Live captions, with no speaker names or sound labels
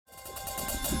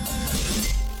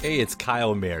Hey, it's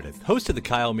Kyle Meredith, host of the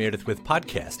Kyle Meredith With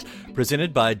podcast,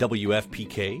 presented by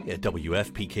WFPK at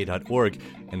WFPK.org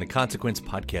and the Consequence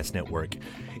Podcast Network.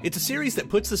 It's a series that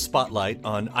puts the spotlight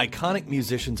on iconic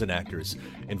musicians and actors,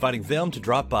 inviting them to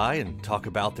drop by and talk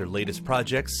about their latest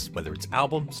projects, whether it's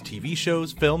albums, TV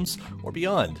shows, films, or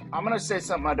beyond. I'm going to say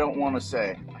something I don't want to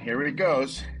say. Here it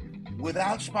goes.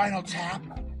 Without Spinal Tap,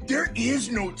 there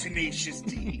is no Tenacious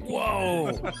D.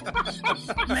 Whoa!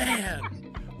 Man!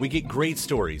 We get great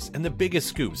stories and the biggest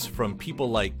scoops from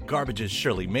people like Garbage's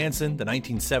Shirley Manson, the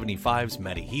 1975's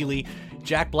Matty Healy,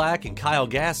 Jack Black and Kyle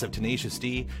Gass of Tenacious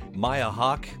D, Maya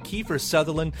Hawke, Kiefer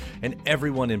Sutherland, and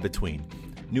everyone in between.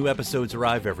 New episodes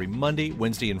arrive every Monday,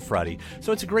 Wednesday, and Friday,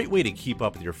 so it's a great way to keep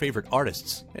up with your favorite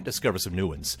artists and discover some new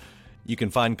ones. You can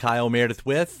find Kyle Meredith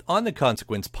With on the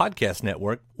Consequence Podcast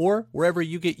Network or wherever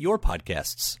you get your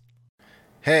podcasts.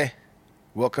 Hey,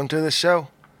 welcome to the show.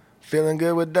 Feeling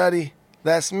good with Duddy.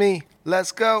 That's me.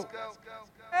 Let's go.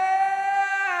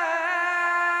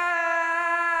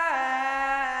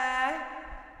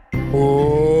 Oh,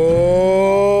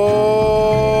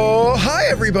 hi,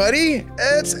 everybody.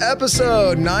 It's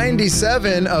episode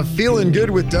 97 of Feeling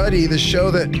Good with Duddy, the show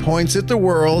that points at the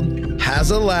world, has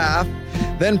a laugh,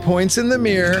 then points in the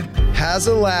mirror, has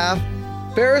a laugh,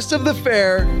 fairest of the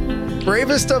fair,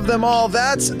 bravest of them all,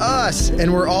 that's us.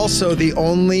 And we're also the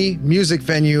only music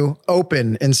venue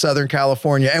open in Southern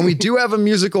California. And we do have a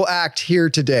musical act here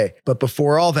today. But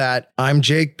before all that, I'm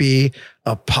Jake B.,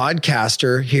 a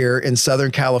podcaster here in Southern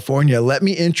California. Let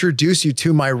me introduce you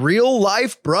to my real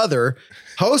life brother,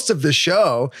 host of the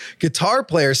show, guitar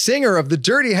player, singer of the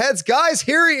Dirty Heads. Guys,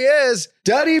 here he is,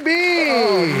 Duddy B.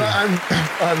 Oh,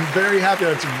 I'm very happy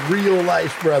that's real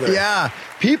life, brother. Yeah.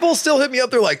 People still hit me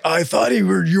up. They're like, I thought you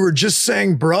were just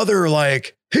saying brother,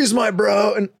 like, he's my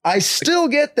bro. And I still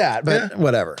get that, but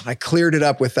whatever. I cleared it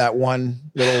up with that one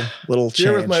little change.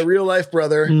 Here with my real life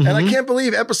brother. Mm-hmm. And I can't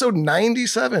believe episode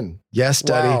 97. Yes,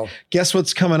 Duddy. Wow. Guess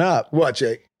what's coming up? What,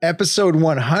 Jake? Episode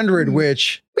 100,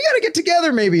 which we got to get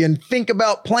together maybe and think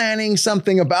about planning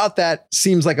something about that.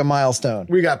 Seems like a milestone.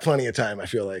 We got plenty of time, I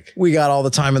feel like. We got all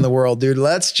the time in the world, dude.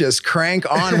 Let's just crank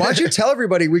on. Why don't you tell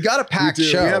everybody we got a packed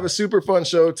show? We have a super fun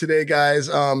show today,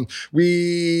 guys.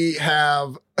 We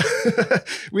have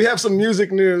we have some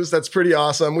music news that's pretty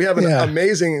awesome. We have an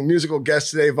amazing musical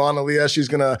guest today, Vaughn Aaliyah. She's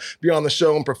going to be on the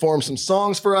show and perform some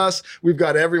songs for us. We've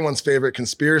got everyone's favorite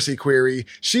conspiracy query.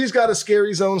 She's got a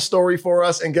Scary Zone story for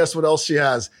us. And guess what else she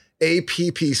has? A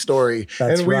PP story.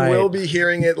 That's and we right. will be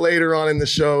hearing it later on in the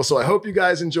show. So I hope you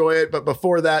guys enjoy it. But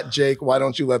before that, Jake, why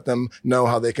don't you let them know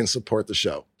how they can support the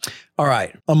show? All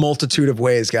right. A multitude of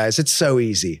ways, guys. It's so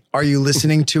easy. Are you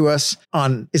listening to us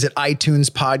on, is it iTunes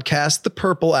Podcast, the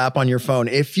purple app on your phone?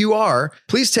 If you are,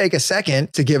 please take a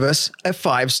second to give us a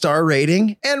 5-star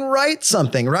rating and write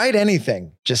something, write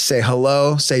anything. Just say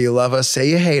hello, say you love us, say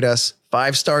you hate us.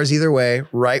 5 stars either way.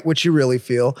 Write what you really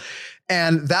feel.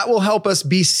 And that will help us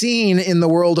be seen in the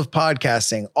world of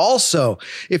podcasting. Also,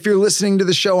 if you're listening to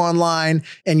the show online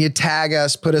and you tag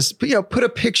us, put a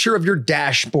picture of your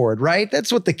dashboard, right?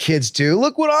 That's what the kids do.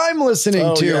 Look what I'm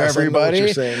listening to, yes, everybody. I know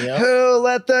what you're saying, yeah. Who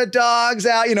let the dogs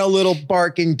out? Little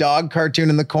barking dog cartoon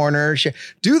in the corner.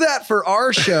 Do that for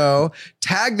our show.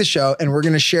 Tag the show, and we're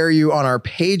going to share you on our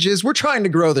pages. We're trying to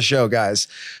grow the show, guys.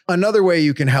 Another way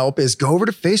you can help is go over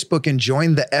to Facebook and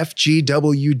join the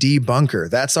FGWD Bunker.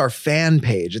 That's our fan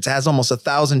page. It has almost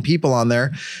 1,000 people on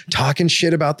there talking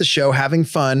shit about the show, having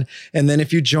fun. And then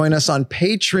if you join us on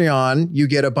Patreon, you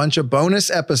get a bunch of bonus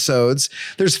episodes.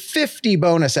 There's 50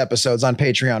 bonus episodes on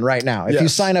Patreon right now. If you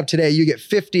sign up today, you get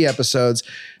 50 episodes.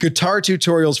 Guitar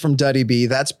tutorials from Duddy B.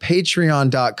 That's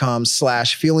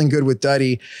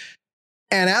patreon.com/feelinggoodwithduddy.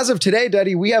 And as of today,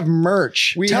 Duddy, we have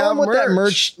merch. Tell them what that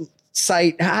merch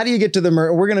site, how do you get to the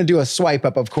merch? We're going to do a swipe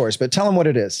up, of course, but tell them what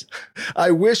it is.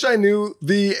 I wish I knew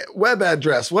the web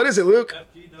address. What is it, Luke?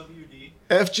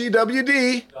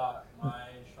 FGWD.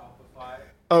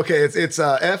 Okay, it's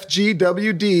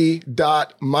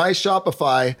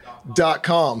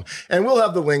fgwd.myshopify.com. And we'll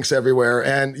have the links everywhere.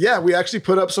 And yeah, we actually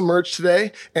put up some merch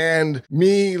today. And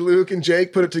me, Luke, and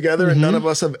Jake put it together. And none of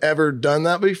us have ever done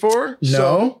that before. No.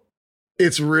 So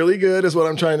it's really good is what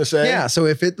I'm trying to say. Yeah, so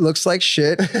if it looks like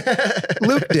shit,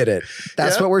 Luke did it.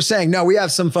 That's what we're saying. No, we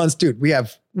have some fun, dude. We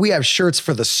have We have shirts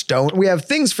for the stone. We have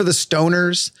things for the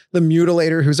stoners, the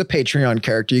Mutilator, who's a Patreon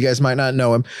character. You guys might not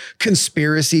know him.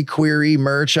 Conspiracy Query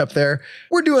merch up there.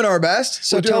 We're doing our best.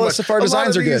 So tell us if our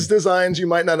designs are good. These designs you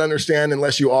might not understand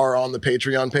unless you are on the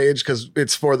Patreon page, because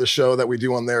it's for the show that we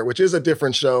do on there, which is a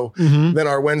different show than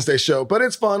our Wednesday show. But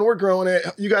it's fun. We're growing it.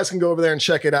 You guys can go over there and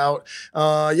check it out.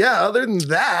 Other than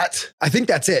that, I think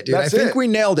that's it, dude. I think we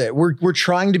nailed it. We're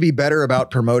trying to be better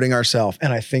about promoting ourselves,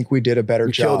 and I think we did a better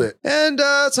job. Killed it. And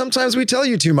sometimes we tell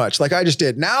you too much, like I just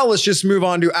did. Now let's just move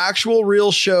on to actual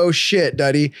real show shit,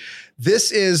 Duddy.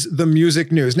 This is the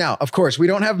music news. Now, of course, we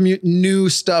don't have new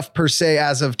stuff per se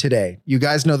as of today. You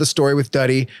guys know the story with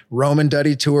Duddy. Roman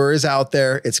Duddy tour is out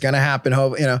there. It's going to happen.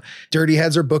 Dirty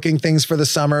Heads are booking things for the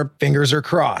summer. Fingers are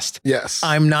crossed. yes.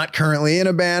 I'm not currently in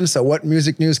a band, so what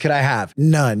music news could I have?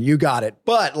 None. You got it.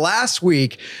 But last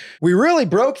week, we really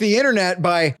broke the internet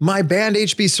by my band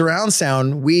HB Surround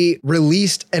Sound. We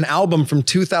released an album from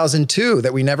 2002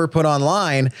 that we never put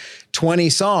online. 20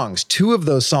 songs. 2 of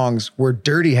those songs were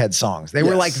Dirty Head songs. They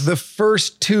were like the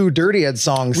first 2 Dirty Head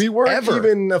songs We weren't ever.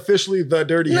 even officially the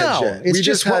Dirty Heads No, yet. it's We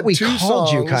just what had we 2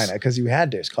 called you, songs. kind of, because you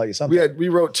had to call you something. We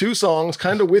wrote 2 songs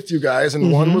kind of with you guys,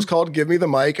 and one was called Give Me the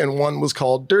Mic and one was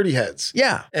called Dirty Heads.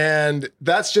 Yeah. And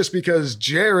that's just because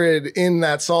Jared in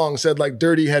that song said like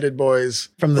dirty headed boys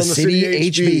From the city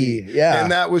HB. Yeah. And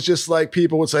that was just like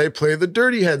people would say, play the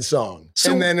Dirty Head song.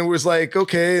 So- and then it was like,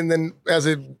 okay. And then as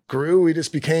it grew, we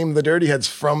just became the Dirty Heads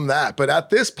from that. But at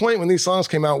this point, when these songs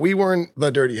came out, we weren't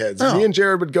the Dirty Heads. Oh. Me and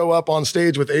Jared would go up on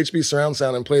stage with HB Surround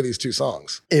Sound and play these 2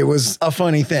 songs. It was a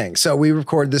funny thing. So we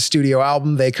record the studio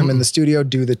album. They come in the studio,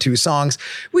 do the 2 songs.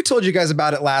 We told you guys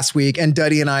about it last week, and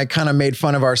Duddy and I kind of made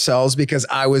fun of ourselves because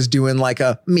I was doing like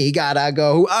a me gotta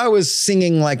go. I was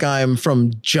singing like I'm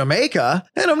from Jamaica,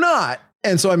 and I'm not.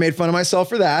 And so I made fun of myself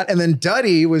for that. And then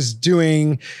Duddy was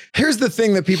doing, here's the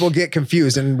thing that people get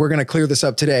confused, and we're going to clear this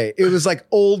up today. It was like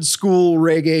old school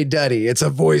reggae Duddy. It's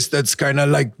a voice that's kind of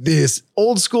like this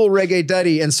old school reggae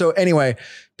Duddy. And so anyway,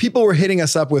 people were hitting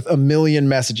us up with a million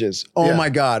messages. Oh Yeah. my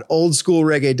God, old school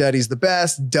reggae Duddy's the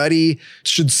best. Duddy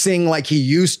should sing like he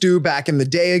used to back in the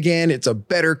day again. It's a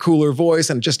better, cooler voice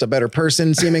and just a better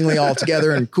person seemingly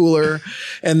altogether and cooler.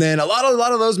 And then a lot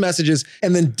of those messages.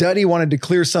 And then Duddy wanted to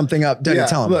clear something up. Duddy,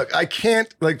 tell him. Look, I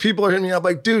can't, like, people are hitting me up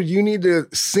like, dude, you need to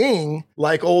sing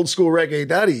like old school reggae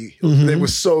Duddy. It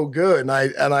was so good. And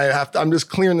I'm just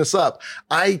clearing this up.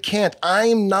 I can't,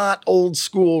 I'm not old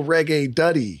school reggae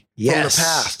Duddy from the Yes.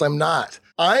 past. I'm not.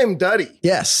 I am Duddy.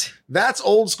 Yes. That's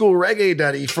old school reggae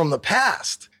Duddy from the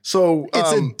past. So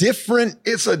It's a different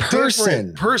it's a person.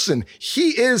 different person. He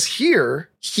is here.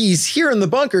 He's here in the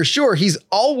bunker. Sure, he's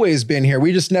always been here.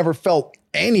 We just never felt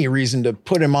any reason to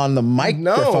put him on the microphone.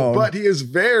 No, but he is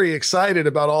very excited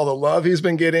about all the love he's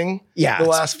been getting the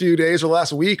last few days or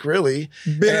last week, really.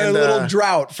 Been a little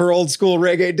drought for old school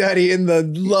reggae Duddy in the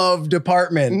love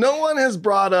department. No one has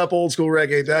brought up old school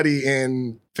reggae Duddy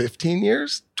in 15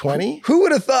 years, 20. Who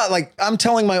would have thought, like, I'm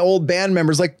telling my old band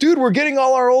members, like, dude, we're getting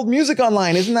all our old music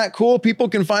online. Isn't that cool? People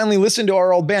can finally listen to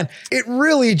our old band. It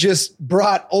really just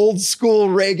brought old school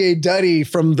reggae Duddy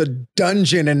from the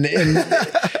dungeon.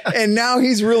 And now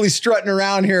he's really strutting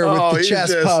around here with the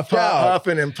chest puffed out.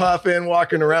 Huffing and puffing,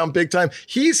 walking around big time.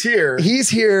 He's here. He's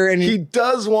here and He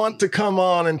does want to come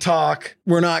on and talk.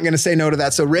 we're not going to say no to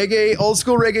that. So reggae, old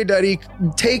school reggae Duddy,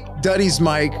 take Duddy's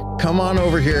mic. Come on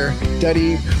over here.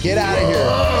 Duddy, get out of here.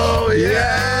 Oh,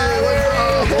 yeah.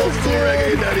 Let's go. Old school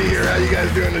reggae Duddy here. How you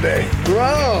guys doing today?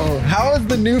 Bro, how is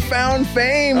the newfound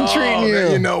fame treating you?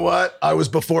 Man, you know what? I was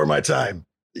before my time.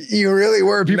 You really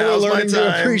were. People Now's are my learning to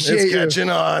time. appreciate It's you. catching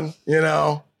on, you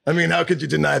know? I mean, how could you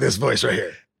deny this voice right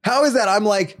here? How is that? I'm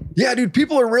like, yeah, dude,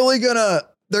 people are really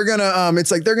they're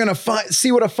gonna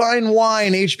see what a fine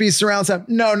wine HB Surround Sound.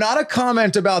 No, not a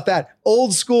comment about that.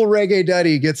 Old school reggae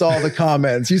Duddy gets all the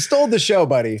comments. You stole the show,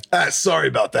 buddy. Sorry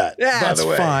about that. Yeah, by that's the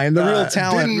way. fine. The real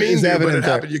talent didn't mean is to, but evident it there.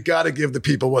 happened. You got to give the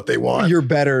people what they want. You're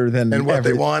better than and what they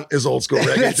every- want is old school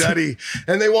reggae That's- Duddy.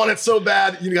 And they want it so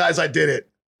bad. You guys, I did it.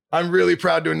 I'm really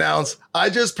proud to announce I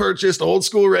just purchased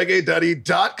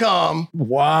oldschoolreggaeduddy.com.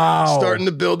 Wow. Starting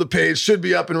to build the page. Should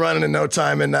be up and running in no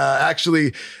time. And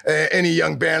actually, any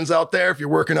young bands out there, if you're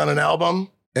working on an album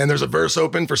and there's a verse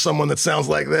open for someone that sounds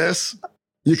like this,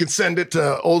 you can send it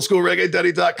to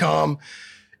oldschoolreggaeduddy.com.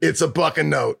 It's $1 a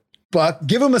note. Buck,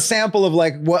 give him a sample of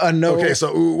like what a note. Okay,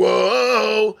 so ooh,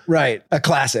 whoa, Right, a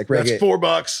classic reggae. that's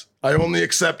 $4. I only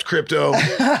accept crypto.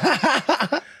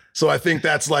 So I think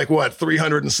that's like what,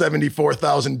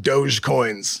 374,000 Doge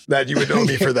coins that you would owe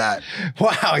me for that.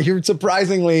 Wow, you're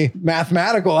surprisingly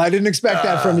mathematical. I didn't expect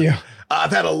that from you.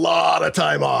 I've had a lot of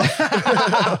time off.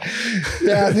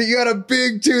 Yeah, you had a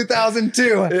big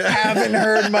 2002. Haven't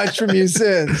heard much from you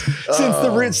since.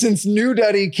 Since New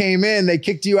Duddy came in, they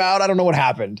kicked you out. I don't know what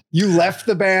happened. You left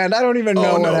the band. I don't even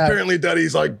know what happened. Apparently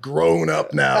Duddy's like grown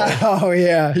up now. Oh,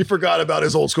 yeah. He forgot about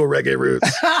his old school reggae roots.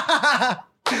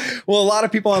 Well, a lot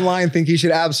of people online think he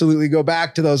should absolutely go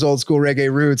back to those old school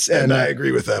reggae roots. And I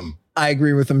agree with them. I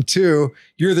agree with them too.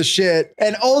 You're the shit.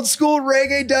 And old school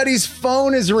reggae Duddy's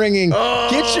phone is ringing. Oh,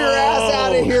 get your ass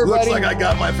out of here, looks buddy. Looks like I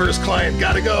got my first client.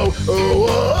 Gotta go.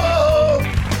 Wow.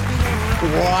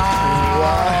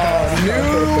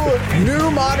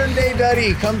 New modern day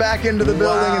Duddy. Come back into the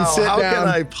building and sit How down. can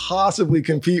I possibly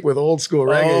compete with old school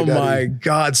reggae? Oh my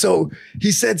God. So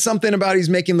he said something about he's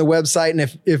making the website,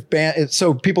 and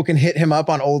so people can hit him up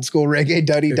on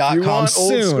oldschoolreggaeduddy.com If you want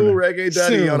soon. old school reggae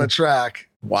Duddy Soon. on a track,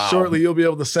 Wow. shortly you'll be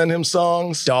able to send him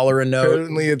songs. $1 a note.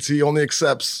 Apparently he only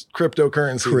accepts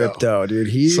cryptocurrency. though. Crypto, dude.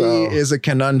 He is a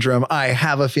conundrum. I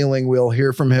have a feeling we'll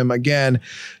hear from him again.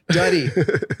 Duddy,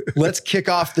 let's kick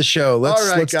off the show. Let's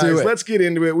guys, do it. let's get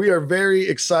into it. We are very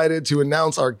excited to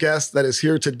announce our guest that is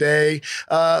here today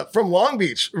from Long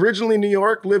Beach, originally New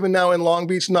York, living now in Long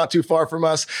Beach, not too far from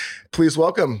us. Please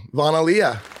welcome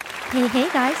Vanalia. Hey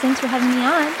guys, thanks for having me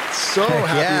on. So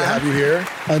happy to have you here.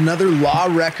 Another Law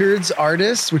Records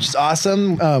artist, which is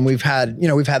awesome. We've had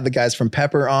the guys from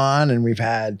Pepper on, and we've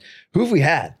had, who have we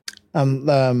had?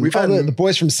 We've had the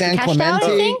boys from San Cashed Out, I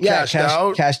Clemente. think? Yeah,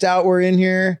 Cashed Out were in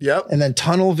here. Yep. And then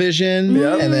Tunnel Vision.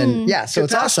 Yep. And then, so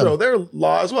it's Catastro, awesome. they're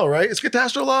Law as well, right? Is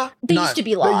Catastro Law? They used to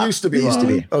be Law. They used to be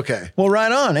Law. Okay. Well,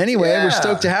 right on. Anyway, Yeah. we're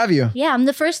stoked to have you. Yeah, I'm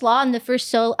the first Law and the first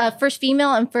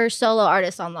female and first solo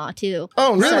artist on Law too.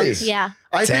 Oh, nice. So, yeah.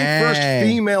 I think first Dang.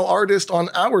 female artist on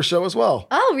our show as well.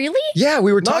 Oh, really? Yeah,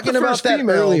 we were Not talking the about first that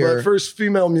female, earlier. but first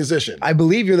female musician. I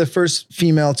believe you're the first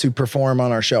female to perform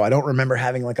on our show. I don't remember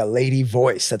having like a lady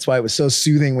voice. That's why it was so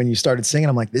soothing when you started singing.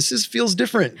 I'm like, feels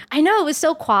different. I know, it was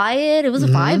so quiet. It was a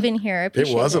vibe in here. I It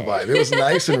appreciate was a vibe. It was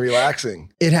nice and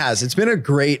relaxing. It has. It's been a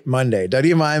great Monday.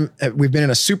 Duddy and I, we've been in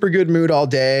a super good mood all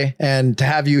day. And to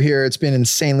have you here, it's been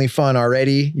insanely fun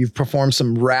already. You've performed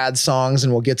some rad songs,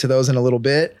 and we'll get to those in a little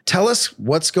bit. Tell us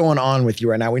what's going on with you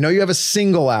right now. We know you have a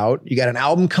single out. You got an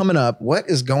album coming up. What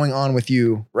is going on with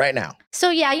you right now? So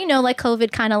yeah, like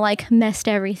COVID kind of like messed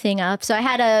everything up. So I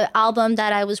had an album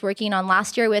that I was working on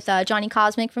last year with Johnny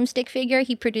Cosmic from Stick Figure.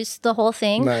 He produced the whole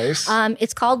thing. Nice.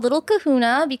 It's called Little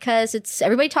Kahuna because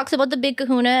everybody talks about the big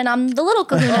kahuna and I'm the little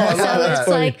kahuna. So that. it's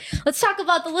like, let's talk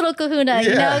about the little kahuna,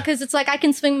 because it's like I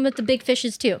can swim with the big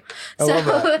fishes too. love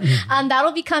that.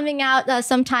 That'll be coming out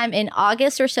sometime in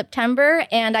August or September.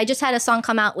 And I just had a song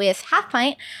come out with Half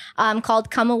Pint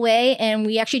called Come Away. And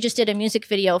we actually just did a music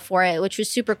video for it, which was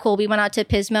super cool. We went out to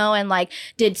Pismo and like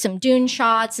did some dune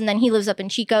shots, and then he lives up in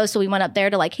Chico, so we went up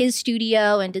there to like his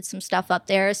studio and did some stuff up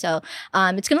there. So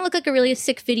it's gonna look like a really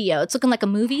sick video. It's looking like a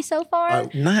movie so far.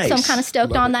 Nice. So I'm kind of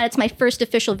stoked on that. It's my first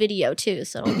official video too,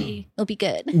 so it'll be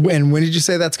good. When did you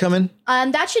say that's coming?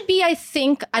 That should be, I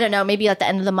think, I don't know, maybe at the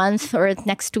end of the month or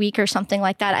next week or something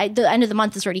like that. The end of the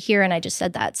month is already here, and I just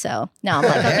said that, so now I'm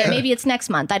like, okay, maybe it's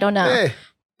next month. I don't know. Hey,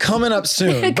 Coming up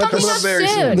soon. But Coming up very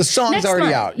soon. soon. The song's Next already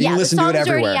month. out. You Yeah, can listen the to it song's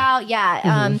everywhere. already out.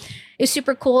 Yeah. It's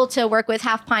super cool to work with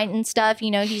Half Pint and stuff.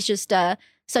 He's just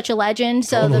such a legend.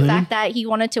 So the fact that he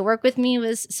wanted to work with me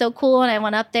was so cool. And I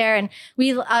went up there and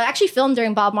we actually filmed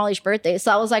during Bob Marley's birthday.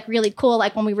 So that was like really cool.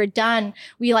 Like when we were done,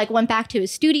 we like went back to his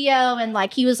studio and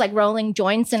like he was like rolling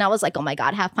joints. And I was like, oh my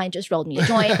God, Half Pint just rolled me a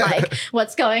joint. Like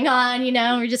what's going on?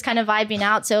 We're just kind of vibing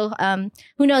out. So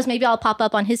who knows? Maybe I'll pop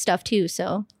up on his stuff too.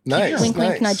 So nice. wink, nice.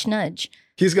 wink, nudge, nudge.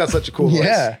 He's got such a cool voice.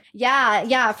 Yeah.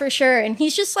 Yeah, for sure. And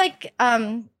he's just like,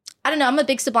 I don't know, I'm a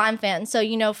big Sublime fan. So,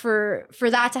 for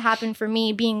that to happen for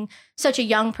me, being such a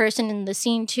young person in the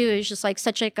scene too, is just like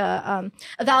such like a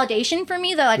validation for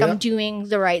me that like I'm doing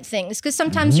the right things. Because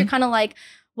sometimes you're kind of like,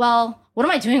 well, what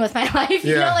am I doing with my life?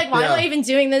 Why am I even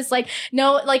doing this? Like,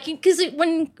 no, like, because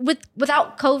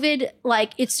without COVID,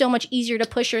 like, it's so much easier to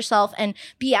push yourself and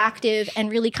be active and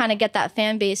really kind of get that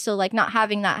fan base. So, like, not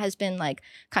having that has been like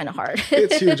kind of hard.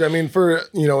 It's huge. I mean, for,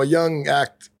 a young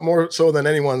act, more so than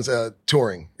anyone's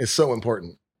touring is so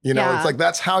important. It's like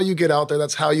that's how you get out there.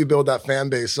 That's how you build that fan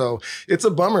base. So it's a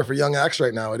bummer for young acts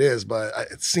right now. It is, but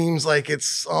it seems like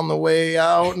it's on the way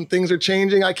out and things are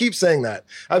changing. I keep saying that.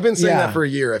 I've been saying that for a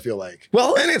year, I feel like.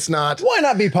 Well, and it's not. Why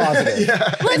not be positive?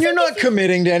 And you're not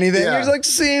committing to anything. Yeah. You're just like,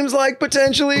 seems like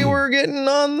potentially we're getting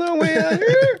on the way out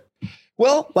here.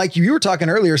 Well, like you were talking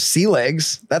earlier, Sea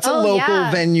Legs, that's a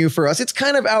local venue for us. It's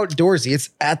kind of outdoorsy. It is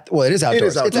outdoors.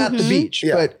 It's at the beach.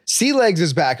 Yeah. But Sea Legs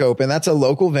is back open. That's a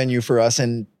local venue for us.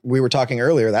 And we were talking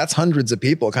earlier, that's hundreds of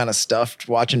people kind of stuffed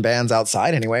watching bands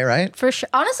outside anyway, right? For sure.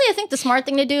 Honestly, I think the smart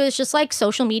thing to do is just like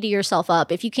social media yourself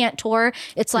up. If you can't tour,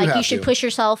 it's like you should push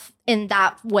yourself in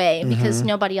that way because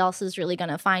nobody else is really going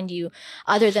to find you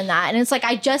other than that. And it's like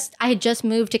I had just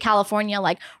moved to California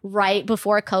like right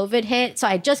before COVID hit. So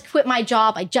I just quit my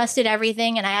job. I just did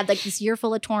everything and I had like this year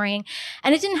full of touring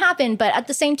and it didn't happen. But at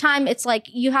the same time, it's like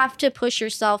you have to push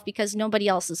yourself because nobody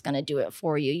else is going to do it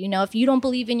for you. You know, if you don't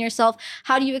believe in yourself,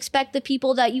 how do you expect the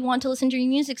people that you want to listen to your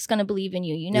music is going to believe in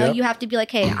you? You know, you have to be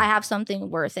like, hey, I have something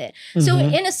worth it. So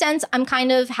in a sense, I'm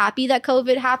kind of happy that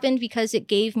COVID happened because it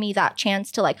gave me that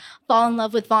chance to like fall in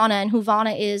love with Vana and who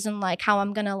Vana is and like how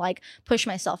I'm gonna like push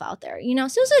myself out there, you know?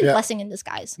 So it's a blessing in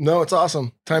disguise. No, it's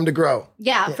awesome. Time to grow.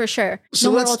 Yeah, for sure.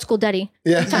 So no more old school Duddy.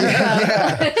 Yeah. Time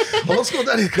to grow. Old school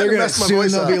Daddy They're kind of gonna messed my soon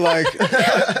voice they'll up. be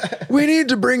like, we need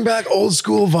to bring back old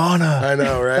school Vana. I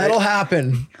know, right? That'll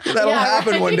happen. That'll Yeah,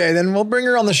 happen right. one day. Then we'll bring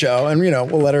her on the show and, you know,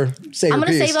 we'll let her say I'm her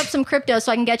gonna piece. save up some crypto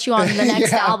so I can get you on the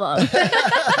next album.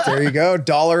 There you go.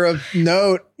 $1 a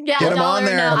note. Yeah, Get 'em on $1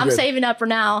 there. now. I'm Good. saving up for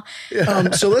now.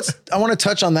 So I want to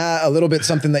touch on that a little bit,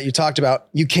 something that you talked about.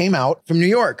 You came out from New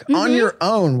York on your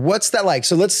own. What's that like?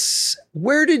 So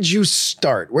where did you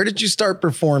start? Where did you start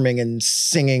performing and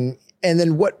singing? And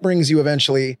then what brings you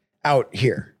eventually out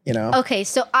here, you know? Okay,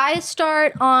 so I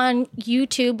start on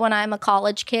YouTube when I'm a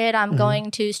college kid. I'm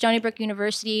going to Stony Brook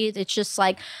University. It's just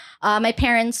like, my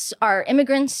parents are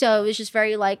immigrants, so it was just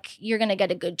very like, you're going to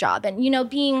get a good job. And, you know,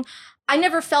 I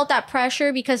never felt that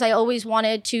pressure because I always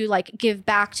wanted to like give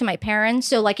back to my parents.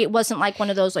 So like, it wasn't like one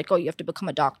of those like, oh, you have to become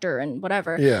a doctor and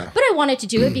whatever. Yeah. But I wanted to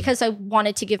do it because I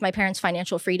wanted to give my parents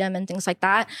financial freedom and things like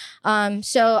that.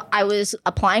 So I was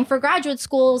applying for graduate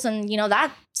schools and, you know,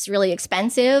 that's really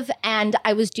expensive. And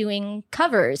I was doing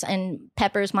covers and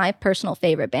Pepper's my personal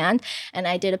favorite band. And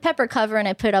I did a Pepper cover and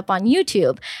I put it up on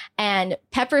YouTube and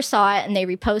Pepper saw it and they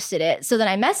reposted it. So then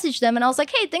I messaged them and I was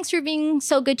like, hey, thanks for being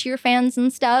so good to your fans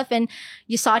and stuff. And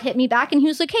you saw it hit me back and he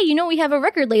was like, hey, you know, we have a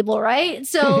record label, right?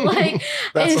 So like,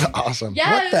 That's awesome.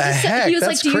 yeah. What the heck? He was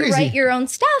That's like, do crazy. you write your own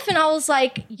stuff? And I was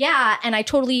like, yeah. And I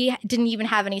totally didn't even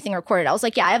have anything recorded. I was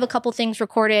like, yeah, I have a couple things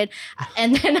recorded.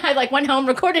 And then I like went home,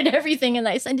 recorded everything and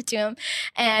I sent it to him.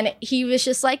 And he was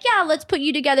just like, yeah, let's put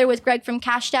you together with Greg from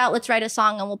Cashed Out. Let's write a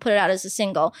song and we'll put it out as a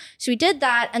single. So we did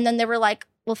that. And then they were like,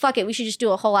 well, fuck it. We should just do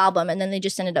a whole album. And then they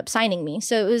just ended up signing me.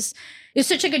 So it was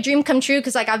such like a dream come true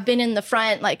because like I've been in the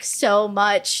front like so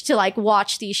much to like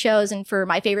watch these shows and for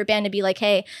my favorite band to be like,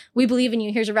 hey, we believe in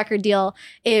you. Here's a record deal.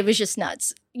 It was just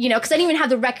nuts, you know, because I didn't even have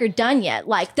the record done yet.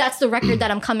 Like that's the record that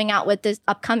I'm coming out with this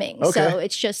upcoming. Okay. So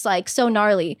it's just like so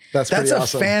gnarly. That's That's pretty a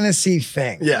awesome. fantasy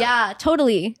thing. Yeah,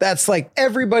 totally. That's like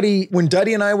everybody, when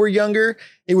Duddy and I were younger,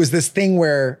 it was this thing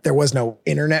where there was no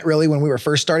internet really when we were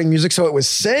first starting music. So it was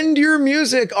send your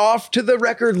music off to the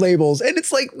record labels. And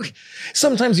it's like,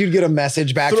 sometimes you'd get a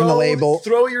message back from the label.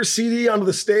 Throw your CD onto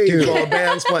the stage Dude. while a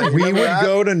band's playing. We Remember would that?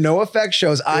 go to NoFX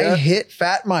shows. I Yeah. hit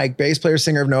Fat Mike, bass player,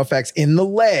 singer of NoFX, in the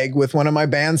leg with one of my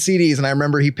band CDs. And I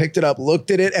remember he picked it up,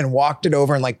 looked at it, and walked it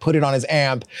over and like put it on his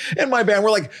amp. And my band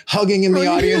were like hugging in the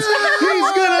audience.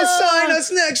 He's gonna sign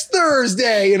us next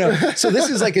Thursday, you know. So this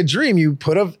is like a dream. You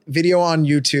put a video on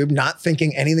YouTube, not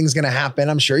thinking anything's gonna happen.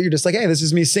 I'm sure you're just like, hey, this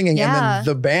is me singing. Yeah. And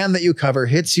then the band that you cover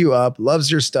hits you up,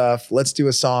 loves your stuff. Let's do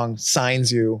a song,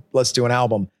 signs you. Let's do an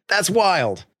album. That's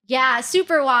wild. Yeah,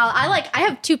 super wild. I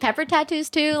have 2 Pepper tattoos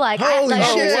too. Like I Holy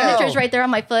have their shit. signatures right there on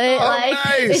my foot. Like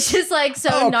nice. it's just like so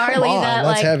Oh, come gnarly on. that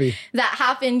That's like heavy. that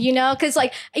happened, you know? Cause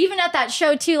like even at that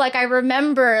show too, like I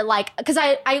remember like cause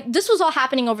I this was all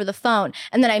happening over the phone.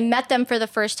 And then I met them for the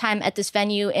first time at this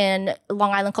venue in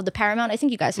Long Island called the Paramount. I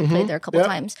think you guys have played there a couple Yep.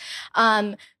 times.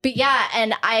 But yeah,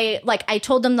 and I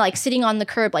told them like sitting on the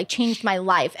curb like changed my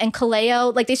life. And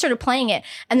Kaleo, like they started playing it,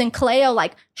 and then Kaleo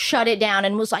like shut it down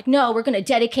and was like, no, we're gonna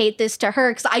dedicate this to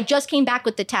her. Cause I just came back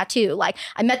with the tattoo. Like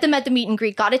I met them at the meet and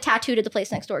greet, got a tattoo at the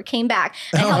place next door, came back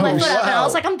and held my foot up and I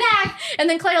was like, I'm back. And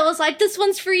then Kaleo was like, this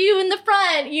one's for you in the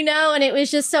front, you know, and it was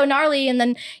just so gnarly. And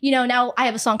then, you know, now I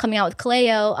have a song coming out with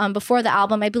Kaleo before the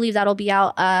album. I believe that'll be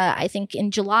out I think in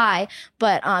July.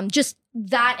 But just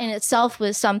that in itself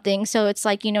was something. So it's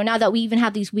like, you know, now that we even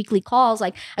have these weekly calls,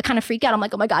 like I kind of freak out. I'm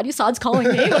like, oh my God, Usad's calling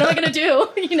me. What am I going to do?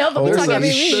 You know, but we They're talk every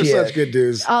such, week. they're Shit. such good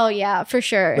dudes. Oh yeah, for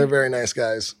sure. They're very nice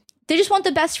guys. they just want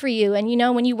the best for you. And, you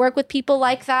know, when you work with people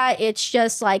like that, it's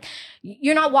just like,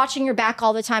 you're not watching your back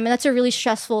all the time. And that's a really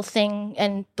stressful thing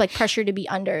and like pressure to be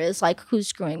under, is like, who's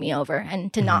screwing me over?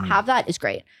 And to not have that is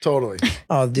great. Totally.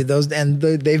 Oh, dude,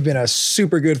 they've been a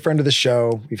super good friend of the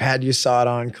show. We've had Usad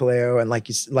on, Kaleo, and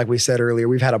like we said earlier,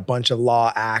 we've had a bunch of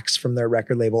Law acts from their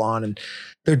record label on, and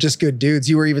they're just good dudes.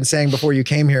 You were even saying before you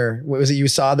came here, what was it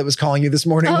Usad that was calling you this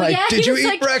morning? Oh, like, yeah, did you was eat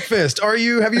like- breakfast? Have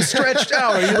you stretched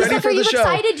out? Are you ready for Are the you show?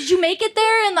 excited? Did you make it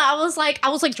there? And I was like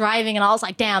driving, and I was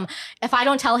like, damn, if I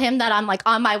don't tell him that I'm like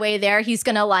on my way there, he's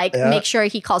gonna like make sure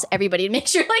he calls everybody to make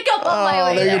sure like I'm on my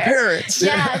way they're there. your parents.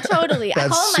 Yeah, totally. I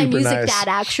That's call him my super music nice. dad,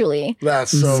 actually.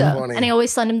 That's so funny. And I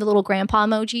always send him the little grandpa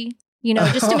emoji, you know,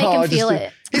 just to make him feel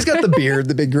it. He's got the beard,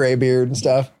 the big gray beard and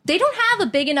stuff. They don't have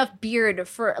a big enough beard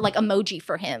for like emoji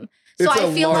for him. So It's I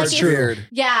a feel like large beard.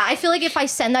 I feel like if I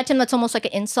send that to him, that's almost like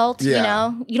an insult. Yeah. You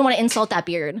know, you don't want to insult that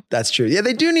beard. That's true. Yeah,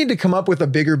 they do need to come up with a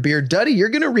bigger beard. Duddy, you're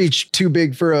gonna reach too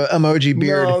big for a emoji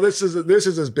beard. No, this is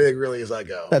as big really as I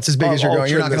go. That's as big as you're I'll going.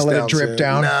 You're trim not gonna this let it drip soon.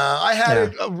 down? Nah, I had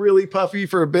it really puffy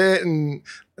for a bit, and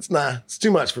it's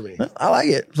too much for me. I like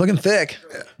it. It's looking thick.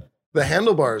 The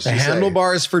handlebars. The you say.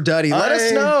 handlebars for Duddy. Let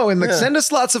us know and send us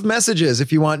lots of messages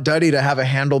if you want Duddy to have a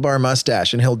handlebar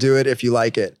mustache, and he'll do it if you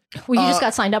like it. Well, you just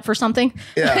got signed up for something.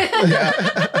 Yeah.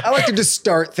 I like to just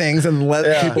start things and let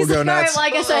people He's go like, all right, nuts. well, I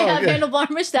guess I have handlebar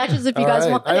mustaches if you All guys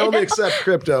right. want I only it. accept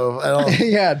crypto. I don't.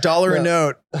 Yeah, dollar a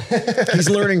note. He's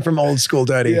learning from old school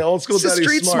Duddy. Yeah, old school He's a Duddy's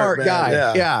street smart man.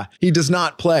 guy. Yeah, he does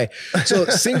not play. So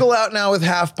single out now with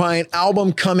Half Pint,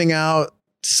 album coming out,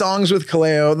 songs with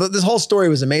Kaleo. This whole story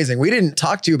was amazing. We didn't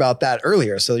talk to you about that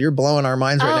earlier, so you're blowing our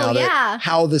minds right now. Yeah.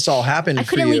 How this all happened I for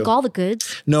couldn't you. leak all the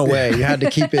goods. No way. You had to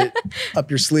keep it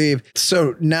up your sleeve.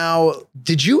 So now,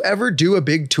 did you ever do a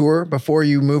big tour before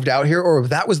you moved out here? Or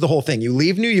that was the whole thing? You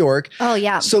leave New York. Oh,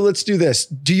 yeah. So let's do this.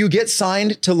 Do you get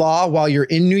signed to Law while you're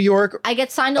in New York? I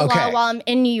get signed to Okay. law while I'm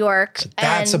in New York.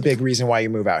 That's a and big reason why you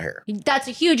move out here. That's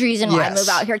a huge reason why I Yes. move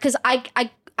out here. Because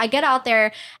I get out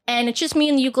there and it's just me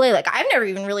and the ukulele. Like, I've never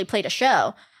even really played a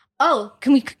show. Oh,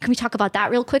 can we talk about that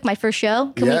real quick? My first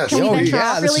show? Can Yes. we Oh, venture yeah,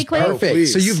 off this really is quick? perfect.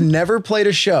 please. So you've never played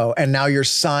a show and now you're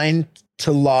signed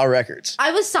to Law Records.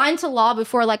 I was signed to Law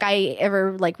before like I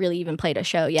ever like really even played a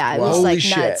show. Yeah, it was Holy like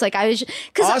shit. nuts. Like I was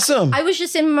because Awesome. I was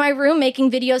just in my room making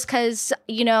videos because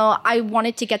you know I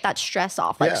wanted to get that stress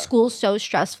off. Like Yeah. school's so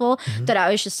stressful that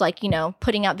I was just like, you know,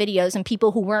 putting out videos and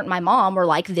people who weren't my mom were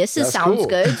like, this is That's sounds cool.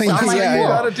 good. So I'm like, Yeah, You cool.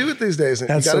 got to do it these days.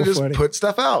 That's you got to so just funny. put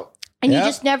stuff out. And Yeah. you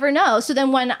just never know. So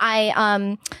then when I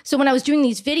was doing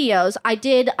these videos, I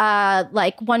did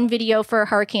like one video for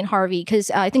Hurricane Harvey because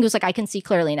I think it was like I Can See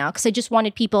Clearly Now because I just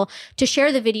wanted people to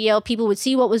share the video. People would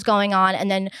see what was going on,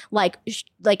 and then like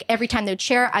every time they would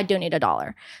share, I'd donate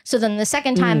 $1. So then the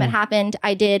second time it happened,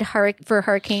 I did for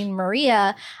Hurricane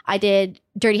Maria, I did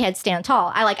Dirty Head Stand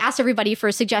Tall. I like asked everybody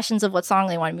for suggestions of what song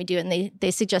they wanted me to do, and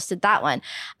they suggested that one.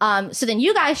 So then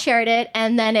you guys shared it,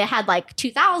 and then it had like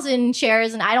 2,000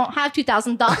 shares, and I don't have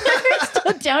 $2,000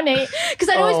 to donate because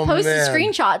I'd always Oh, post the man.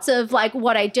 screenshots of like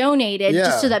what I donated Yeah.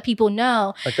 just so that people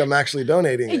know. Like I'm actually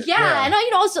donating it. Yeah, and I, you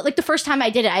know, also like the first time I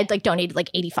did it, I'd like donated like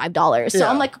 $85. So Yeah.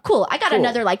 I'm like, cool. I got Cool.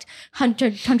 another like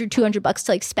 $100-$200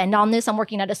 to like spend on this. I'm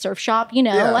working at a surf shop, you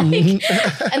know, Yeah. like.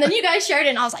 And then you guys shared it,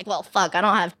 and I was like, well, fuck, I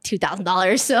don't have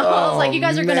 $2,000. So I was like, you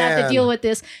guys are gonna have to man. deal with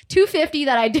this $250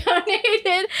 that I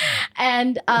donated.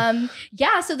 And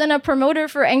yeah, so then a promoter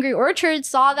for Angry Orchard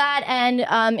saw that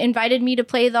and invited me to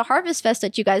play the Harvest Fest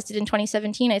that you guys did in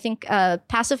 2017. I think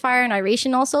Pacifier and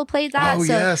Iration also played that. Oh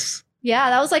so yes. yeah,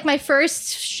 that was like my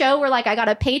first show where like I got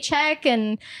a paycheck,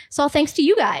 and it's all thanks to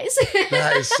you guys.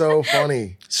 That is so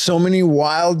funny. So many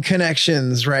wild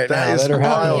connections right That now is that are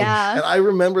happening. wild. Yeah. And I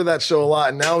remember that show a lot.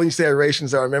 And now when you say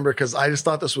Irations, I remember because I just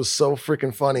thought this was so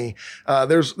freaking funny.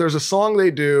 There's a song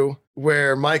they do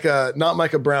where not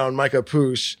Micah Brown, Micah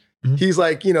Poosh, he's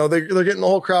like, you know, they're getting the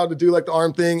whole crowd to do like the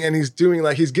arm thing, and he's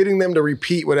getting them to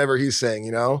repeat whatever he's saying,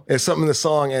 you know? It's something in the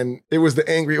song, and it was the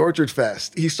Angry Orchard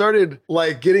Fest. He started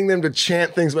like getting them to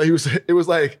chant things, but it was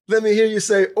like, let me hear you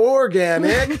say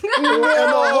organic. And the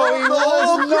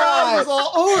whole crowd was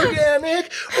all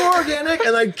organic.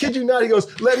 And I kid you not, he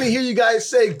goes, let me hear you guys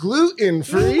say gluten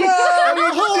free.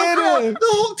 And the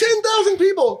whole 10,000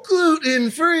 people,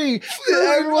 gluten free.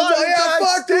 Everyone's like, yeah,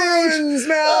 fuck glutens,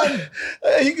 man.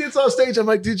 He gets off stage. I'm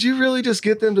like, did you really just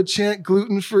get them to chant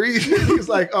gluten free? He's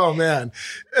like, oh man.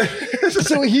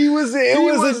 So it was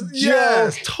a joke.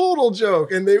 Yes, total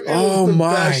joke. And it Oh was the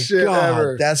my best shit God.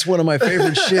 ever. That's one of my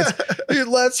favorite shits. Dude,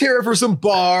 let's hear it for some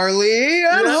barley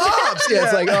and hops. Yeah,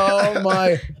 it's like, oh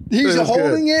my. He's It was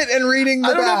holding good. it and reading the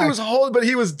I don't know if back. he was holding, but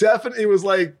he was definitely, it was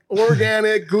like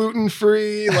organic,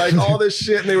 gluten-free, like all this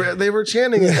shit. And they were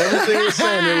chanting it. Everything he was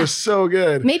saying, it was so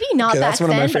good. Maybe not Okay, back that's one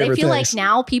of my then, but I favorite feel things. like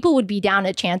now people would be down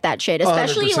to chant that shit,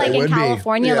 especially 100% like in would be.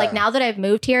 California. Yeah. Like now that I've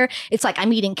moved here, it's like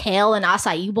I'm eating kale and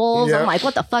acai bowls. Yeah. I'm like,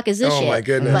 what the fuck is this Oh shit? my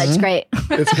goodness. But it's great.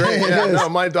 It's great. It Yeah, is. no,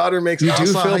 my daughter makes You do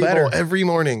acai feel better. bowl every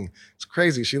morning. It's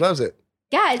crazy. She loves it.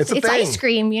 Yeah, it's It's a thing. ice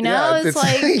cream, you know? Yeah, it's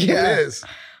like Yeah. It is.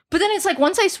 but then it's like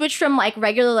once I switched from like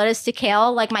regular lettuce to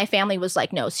kale, like my family was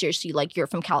like, no, seriously, like you're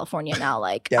from California now.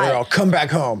 Like Yeah, they're all come back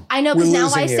home. I know We're because now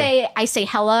losing you. I say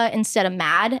hella instead of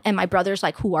mad, and my brother's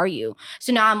like, "Who are you?"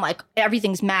 So now I'm like,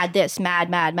 everything's mad. This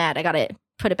mad. I gotta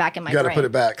put it back in my You got to brain put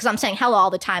it back. because I'm saying hella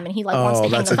all the time, and he like wants Oh, to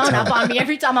hang that's the a phone tough- up on me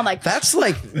every time. I'm like, That's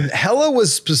like hella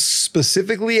was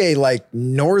specifically a like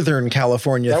Northern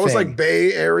California That thing. was like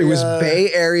Bay Area. It was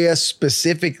Bay Area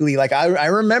specifically. Like I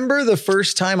remember the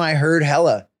first time I heard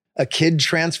hella. A kid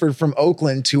transferred from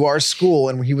Oakland to our school,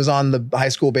 and he was on the high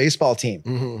school baseball team.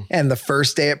 Mhm. And the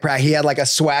first day at practice, he had like a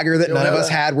swagger that Yo, none of hella. us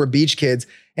had. We're beach kids.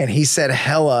 And he said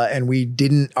hella, and we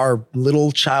didn't, our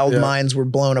little child Yeah. minds were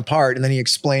blown apart. And then he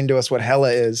explained to us what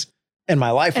hella is. And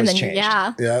my life and was then changed.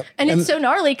 yeah. Yeah. And And- it's so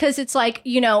gnarly because it's like,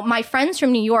 you know, my friends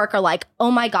from New York are like,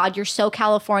 oh my God, you're so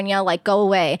California, like go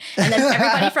away. And then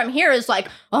everybody from here is like,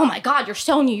 oh my God, you're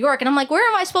so New York. And I'm like, where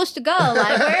am I supposed to go?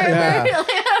 Like, where? Like,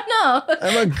 I don't know.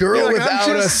 I'm a girl You're like, without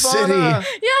I'm a just city. Fauna.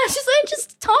 Yeah, it's just like,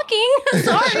 just talking.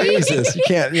 Sorry. Jesus, you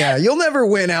can't. Yeah, you'll never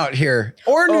win out here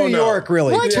or New Oh, no. York,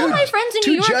 really. Well, I told Yeah. my friends in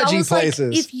two New York, I judgy was places.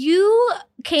 like, if you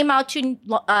came out to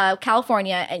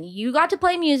California and you got to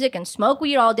play music and smoke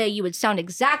weed all day, you would sound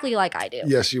exactly like I do.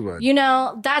 Yes, you would. You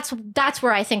know, that's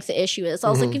where I think the issue is. I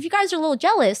was like, if you guys are a little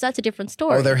jealous, that's a different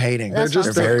story. Oh, they're hating. That's They're what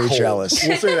just I'm saying. very cold. jealous.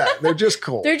 We'll say that. They're just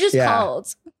cold. They're just Yeah.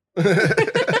 cold.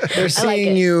 They're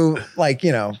seeing it. you like,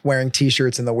 you know, wearing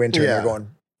t-shirts in the winter Yeah. and they're going,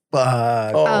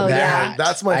 fuck Oh, that. yeah.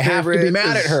 That's my I favorite. have to be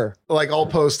mad is, at her. Like I'll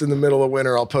post in the middle of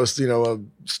winter, I'll post, you know, a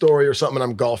story or something and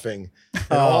I'm golfing.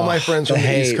 And all my friends the from the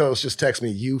hate. East Coast just text me,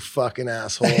 you fucking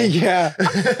asshole. Yeah.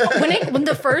 When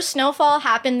the first snowfall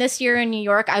happened this year in New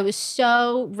York, I was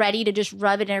so ready to just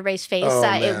rub it in everybody's face Oh,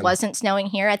 that man. it wasn't snowing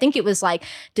here. I think it was like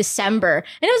December.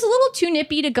 And it was a little too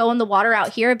nippy to go in the water out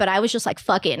here, but I was just like,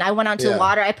 fuck it. And I went onto Yeah. the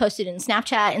water. I posted it in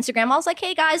Snapchat, Instagram. I was like,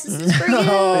 hey guys, this is for you.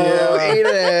 Oh, Yeah. eat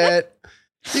it.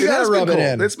 You It gotta has been rub it cold.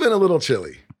 in. It's been a little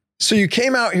chilly. So you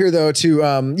came out here though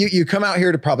to you come out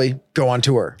here to probably go on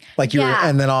tour, like you were, Yeah.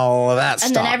 and then all of that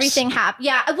And stops. then everything happened.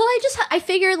 Yeah. Well, I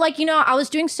figured like, you know, I was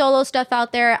doing solo stuff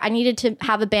out there. I needed to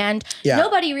have a band. Yeah.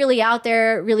 Nobody really out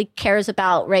there really cares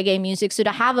about reggae music. So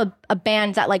to have a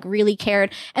band that like really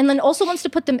cared and then also wants to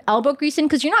put them elbow grease in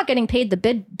because you're not getting paid the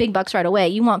big bucks right away.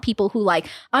 You want people who like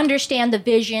understand the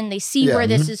vision. They see Yeah. where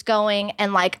this is going.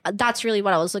 And like, that's really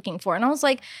what I was looking for. And I was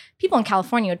like, people in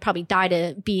California would probably die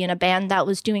to be in a band that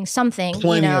was doing something.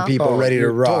 Plenty you know? of people Oh, ready to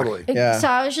you're rock. totally. Yeah. So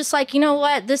I was just like, you know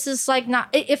what? This is like not.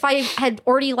 If I had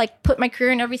already like put my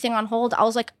career and everything on hold, I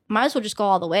was like, might as well just go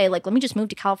all the way. Like, let me just move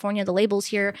to California. The label's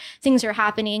here. Things are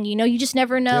happening. You know, you just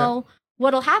never know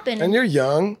what'll happen. And you're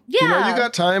young. You know, Yeah. you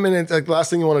got time. And it's like the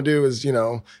last thing you want to do is, you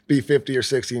know, be 50 or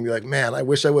 60 and be like, man, I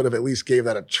wish I would have at least gave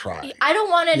that a try. I don't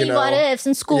want any You know? what ifs,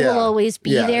 and school Yeah. will always be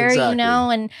Yeah, there, exactly. you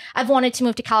know. And I've wanted to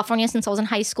move to California since I was in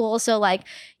high school. So, like,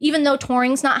 even though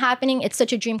touring's not happening, it's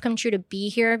such a dream come true to be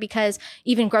here because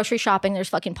even grocery shopping, there's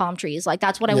fucking palm trees. Like,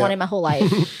 that's what I Yeah. wanted my whole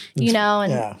life, you know.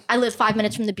 And Yeah. I live 5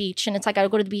 minutes from the beach, and it's like I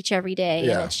go to the beach every day,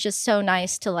 Yeah. and it's just so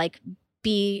nice to like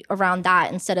be around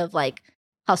that instead of like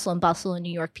hustle and bustle in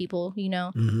New York people, you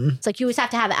know. Mhm. It's like you always have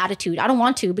to have an attitude. I don't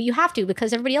want to, but you have to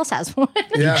because everybody else has one.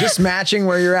 Yeah. Just matching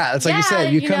where you're at. It's like you Yeah,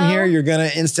 said, you you come know? here, you're gonna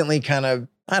instantly kind of,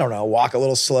 I don't know, walk a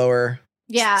little slower,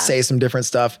 Yeah. say some different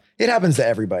stuff. It happens to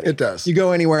everybody. It does. You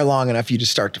go anywhere long enough, you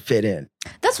just start to fit in.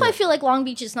 That's why I feel like Long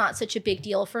Beach is not such a big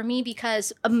deal for me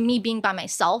because of me being by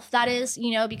myself, that is,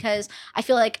 you know, because I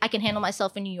feel like I can handle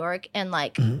myself in New York and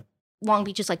like Mhm. Long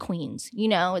Beach is like Queens, you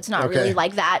know, it's not Okay. really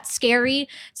like that scary.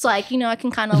 It's like, you know, I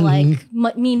can kind of like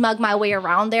mean mug my way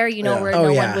around there, you know, Yeah. where Oh, no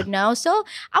yeah. one would know. So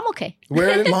I'm okay. Where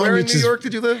in Long New Beach is- York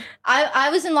did you live? I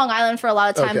was in Long Island for a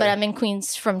lot of time, Okay. but I'm in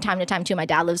Queens from time to time too. My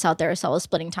dad lives out there, so I was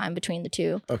splitting time between the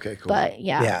two. Okay, cool. But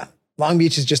yeah. Yeah. Long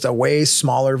Beach is just a way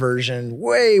smaller version,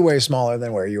 way smaller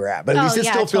than where you were at. But at Oh, least it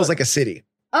yeah, still feels totally. like a city.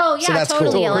 Oh yeah, So that's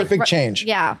totally. cool. Like, Perfect change.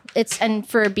 Yeah. And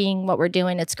for being what we're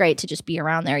doing, it's great to just be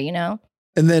around there, you know?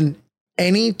 And then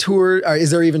any tour, or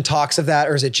is there even talks of that,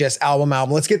 or is it just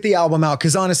album? Let's get the album out,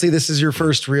 because honestly, this is your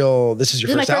first This is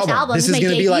my first album. This This is is my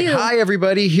going to be like, debut. hi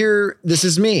everybody, here, this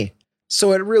is me.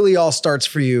 So it really all starts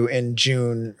for you in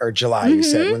June or July, you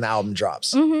said, when the album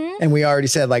drops. And we already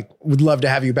said, like, we'd love to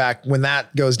have you back when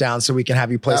that goes down so we can have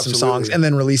you play some songs and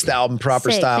then release the album proper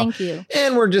Sick, style. thank you.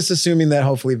 And we're just assuming that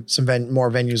hopefully some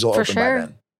more venues will For open sure. by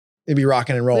then. It'll be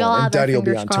rocking and rolling, We all and have our Duddy will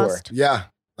be fingers on tour. crossed. Yeah,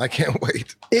 I can't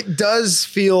wait. It does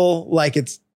feel like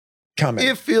it's coming.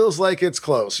 It feels like it's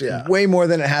close. Yeah. Way more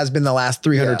than it has been the last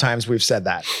 300 Yeah. times we've said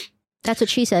that. That's what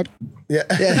she said. Yeah.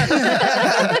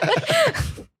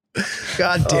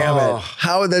 God damn Oh. it.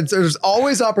 How there's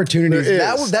always opportunities.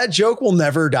 There is. That joke will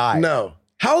never die. No.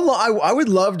 How long? I would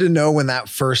love to know when that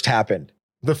first happened.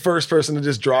 The first person to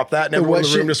just drop that and everyone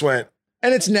in the room just went,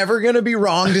 And it's never going to be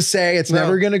wrong to say. It's No.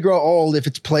 never going to grow old if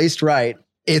it's placed right.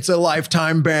 It's a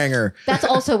lifetime banger. That's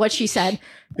also what she said.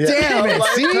 yeah. Damn it.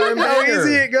 See Lifetime how banger.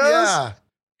 easy it goes? Yeah.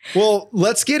 Well,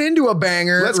 let's get into a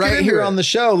banger Let's get right into here it. on the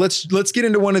show. Let's get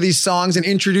into one of these songs and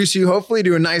introduce you hopefully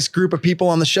to a nice group of people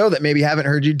on the show that maybe haven't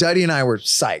heard you. Duddy and I were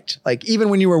psyched. Like even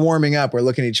when you were warming up, we're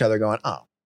looking at each other going, oh,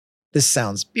 this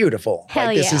sounds beautiful. Hell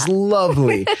like this yeah. is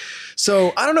lovely.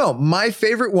 So I don't know. My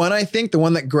favorite one, I think the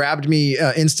one that grabbed me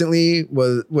instantly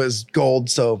was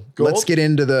Gold. So Gold? let's get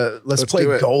into let's play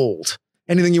do it. Gold.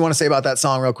 Anything you want to say about that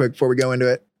song real quick before we go into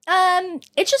it?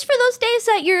 It's just for those days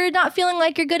that you're not feeling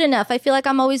like you're good enough. I feel like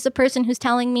I'm always the person who's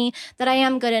telling me that I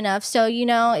am good enough. So, you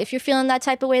know, if you're feeling that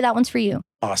type of way, that one's for you.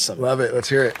 Awesome. Love it. Let's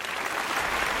hear it.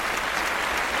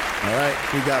 All right.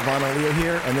 We got Vaughn Aaliyah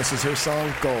here, and this is her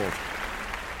song, Gold.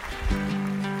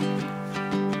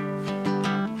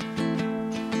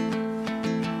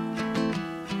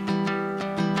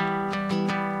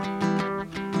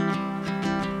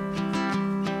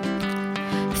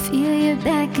 Feel your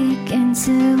back against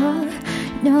the wall.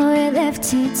 Nowhere left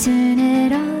to turn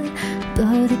it on.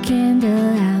 Blow the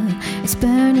candle out. It's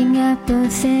burning up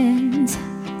both ends.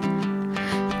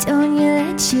 Don't you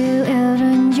let your well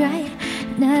run dry.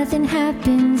 Nothing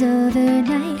happens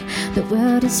overnight. The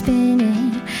world is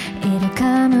spinning. It'll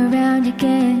come around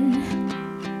again.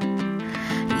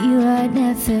 You are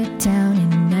never down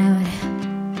and out.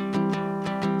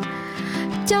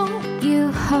 Don't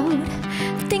you hold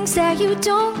things that you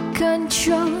don't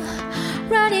control,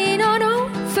 running on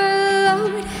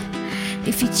overload.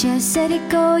 If you just let it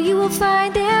go, you will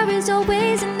find there is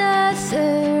always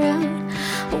another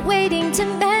road waiting to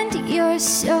mend your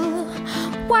soul.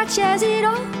 Watch as it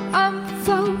all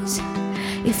unfolds.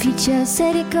 If you just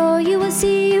let it go, you will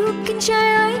see you can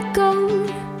shine like gold.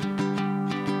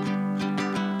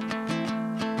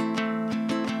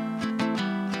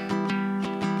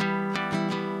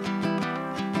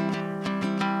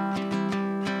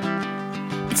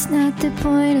 It's not the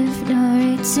point of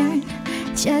no return,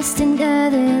 just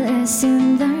another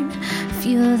lesson learned.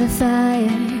 Fuel the fire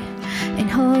and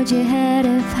hold your head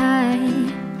up high.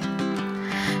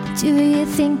 Do you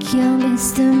think you'll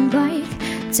miss the mark?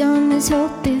 Don't lose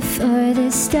hope before the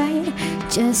start.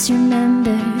 Just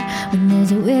remember, when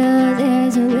there's a will,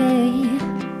 there's a way.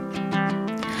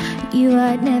 You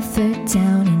are never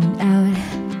down and out.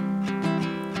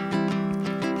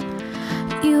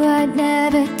 You are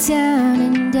never down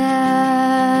and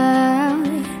out.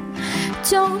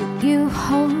 Don't you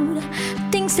hold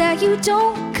things that you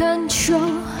don't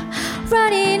control,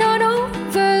 running on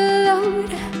overload.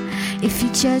 If you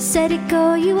just let it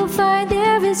go, you will find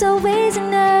there is always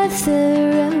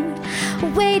another road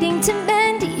waiting to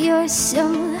mend your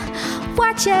soul.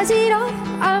 Watch as it all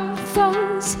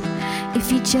unfolds.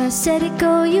 If you just let it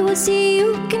go, you will see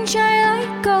you can shine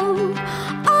like gold.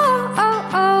 Oh, oh,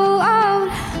 oh, oh.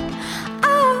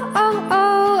 Oh, oh,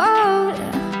 oh, oh.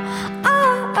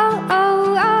 Oh, oh,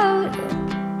 oh,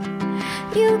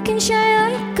 oh. You can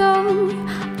shine like gold.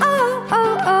 Oh,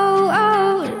 oh, oh,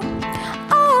 oh.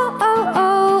 Oh, oh,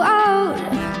 oh, oh.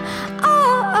 Oh,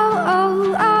 oh,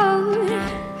 oh,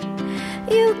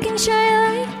 oh. You can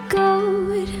shine like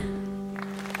gold.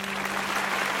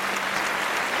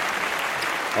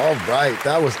 All right.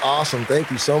 That was awesome. Thank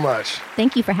you so much.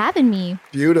 Thank you for having me.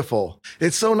 Beautiful.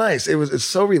 It's so nice. It's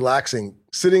so relaxing.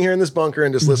 Sitting here in this bunker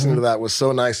and just listening to that was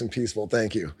so nice and peaceful.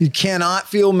 Thank you. You cannot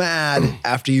feel mad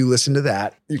after you listen to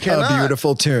that. You cannot. A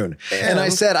beautiful tune. And I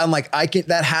And- said, I'm like,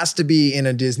 that has to be in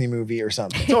a Disney movie or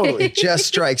something. Totally. It just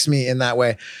strikes me in that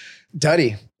way.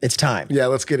 Duddy, it's time. Yeah,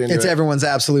 let's get into It's it. everyone's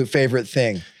absolute favorite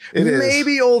thing. It is.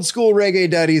 Maybe old school reggae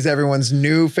Duddy's everyone's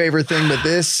new favorite thing, but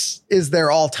this is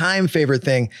their all-time favorite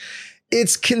thing.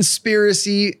 It's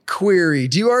Conspiracy Query.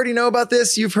 Do you already know about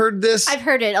this? You've heard this I've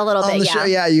heard it a little on bit, the yeah. show?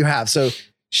 Yeah, you have. So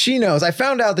she knows. I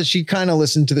found out that she kind of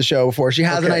listened to the show before. She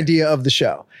has an Okay. idea of the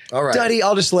show. All right. Duddy,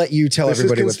 I'll just let you tell This is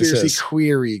everybody what this conspiracy is.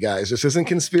 query, guys. This isn't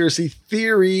conspiracy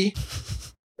theory.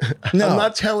 No. I'm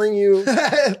not telling you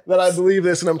that I believe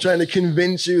this and I'm trying to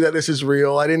convince you that this is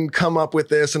real. I didn't come up with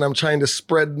this and I'm trying to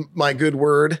spread my good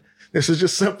word. This is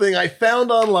just something I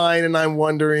found online and I'm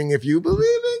wondering if you believe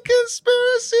in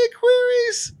conspiracy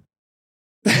queries.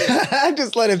 I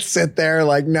just let it sit there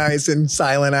like nice and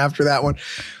silent after that one.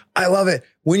 I love it.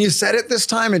 When you said it this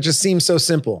time, it just seems so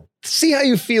simple. See how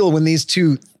you feel when these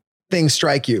two things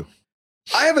strike you.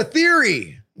 I have a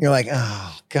theory. You're like,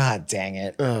 oh, God dang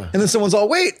it. And then someone's all,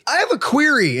 wait, I have a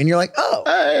query. And you're like, oh,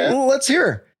 well, let's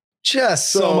hear.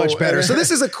 Just so much better. So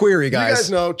this is a query, guys. You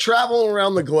guys know, traveling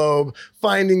around the globe,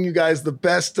 finding you guys the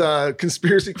best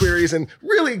conspiracy queries and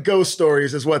really ghost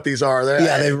stories is what these are.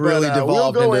 They really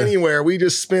devolved We'll go into anywhere. We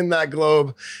just spin that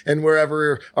globe and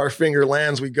wherever our finger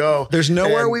lands, we go. There's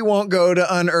nowhere we won't go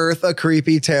to unearth a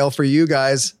creepy tale for you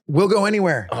guys. We'll go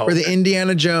anywhere. We're the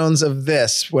Indiana Jones of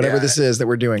this, whatever this is that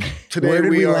we're doing. Today Where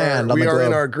did we are, land on the we are globe?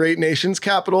 in our great nation's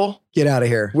capital, Get out of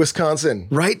here. Wisconsin.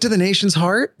 Right to the nation's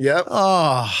heart? Yep.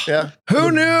 Oh, Yeah.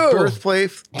 who knew?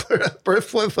 Birthplace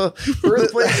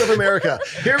of America.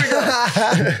 Here we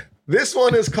go. This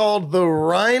one is called the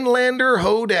Rhinelander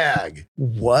Hodag.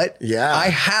 What? Yeah. I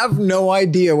have no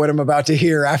idea what I'm about to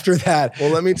hear after that.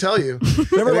 Well, let me tell you.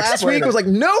 Remember last week it was like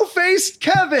no-faced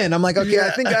Kevin. I'm like, okay,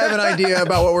 I think I have an idea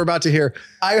about what we're about to hear.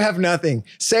 I have nothing.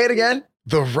 Say it again.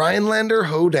 The Rhinelander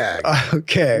Hodag.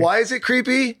 Okay. Why is it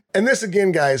creepy? And this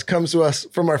again, guys, comes to us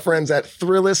from our friends at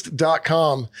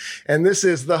Thrillist.com. And this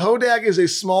is, the Hodag is a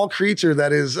small creature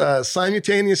that is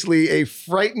simultaneously a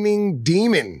frightening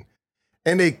demon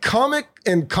and a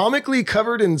comically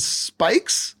covered in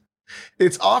spikes.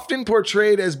 It's often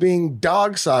portrayed as being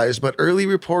dog-sized, but early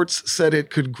reports said it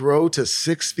could grow to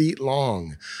 6 feet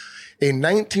long. A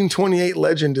 1928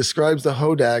 legend describes the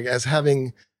Hodag as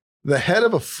having the head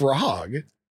of a frog,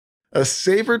 a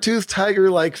saber-toothed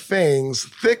tiger-like fangs,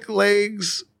 thick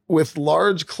legs with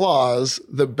large claws,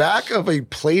 the back of a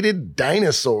plated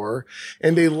dinosaur,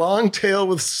 and a long tail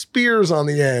with spears on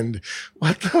the end.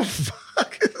 What the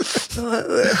fuck?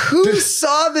 Who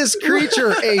saw this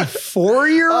creature? A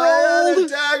 4-year-old? A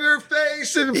dagger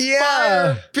face and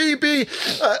Yeah. fire pee-pee.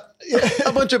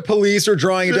 A bunch of police are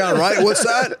drawing it down, right? What's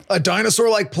that? A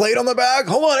dinosaur-like plate on the back?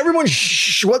 Hold on, everyone.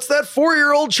 Shh. What's that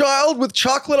 4-year-old child with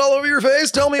chocolate all over your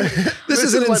face? Tell me. This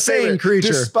is an my insane favorite. creature.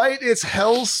 Despite its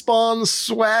hellspawn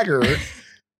swagger.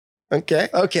 Okay.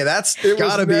 Okay, that's It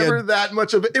gotta was be never that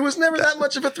much of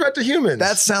a threat to humans.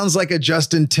 that sounds like a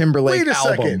Justin Timberlake Wait a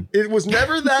album. second. It was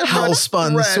never that much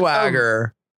Hellspun threat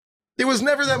swagger. It was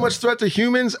never that much threat to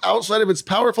humans outside of its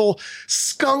powerful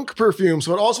skunk perfume.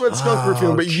 So it also had skunk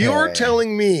perfume. But you're Okay.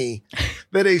 telling me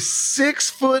that a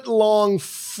 6-foot-long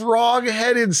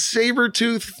frog-headed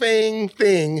saber-tooth fang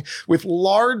thing with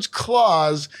large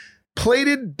claws,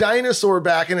 plated dinosaur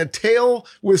back, and a tail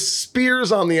with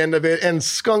spears on the end of it and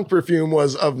skunk perfume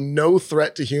was of no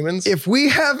threat to humans? If we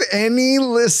have any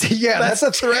list, that's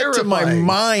a threat to my terrifying.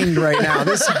 mind right now.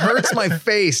 This hurts my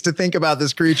face to think about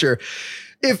this creature.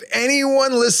 If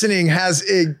anyone listening has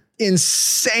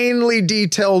insanely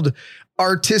detailed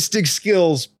artistic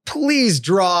skills, please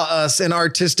draw us an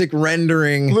artistic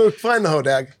rendering. Luke, find the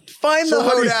Hodag. Find So the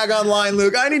what do you- Hodag online,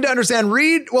 Luke. I need to understand.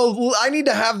 I need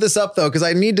to have this up though, because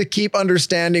I need to keep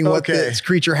understanding what Okay. this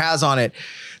creature has on it.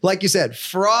 Like you said,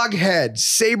 frog head,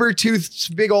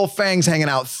 saber-toothed, big old fangs hanging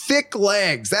out, thick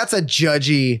legs. That's a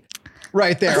judgy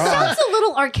right there. It huh? sounds a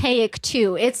little archaic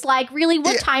too. It's like really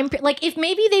what time, like if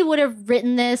maybe they would have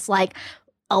written this like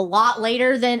a lot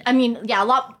later than, a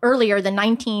lot earlier than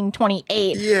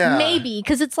 1928. Yeah. Maybe,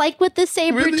 because it's like with the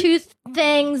saber-tooth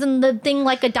things and the thing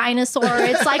like a dinosaur.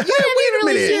 It's like, Yeah, wait a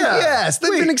really minute. seem- Yes,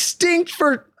 they've been extinct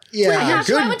for. Yeah,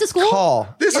 actually, I went to school.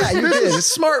 Call. This is- you this did. is-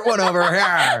 Smart one over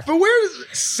here. But where is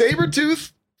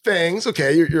saber-tooth fangs?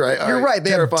 Okay, you're right. All You're right.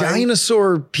 They Terrifying. have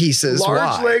dinosaur pieces. Large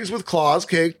Why? legs with claws.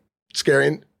 Okay,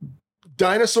 scary.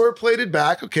 Dinosaur plated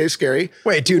back. Okay, scary.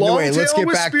 Wait, dude. Long No, wait. Let's tail get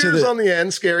with back to spears the on the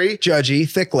end. Scary. judgy.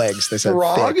 Thick legs. They said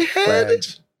Frog thick head.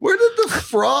 legs. Where did the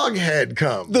frog head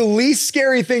come? The least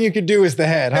scary thing you could do is the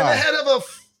head, And the huh? head of a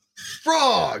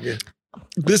frog.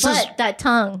 This is But that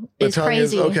tongue The is tongue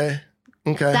crazy. okay.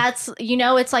 Okay. That's,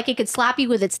 it's like it could slap you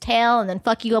with its tail and then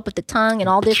fuck you up with the tongue and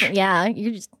all different. Yeah,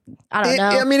 you just, I don't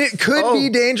know. I mean, it could Oh. be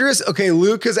dangerous. Okay,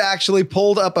 Luke has actually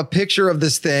pulled up a picture of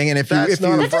this thing, and if That's you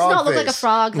not a that does frog not look like a face.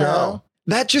 frog though. No.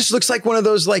 that just looks like one of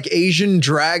those like Asian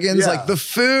dragons, Yeah. like the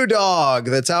foo dog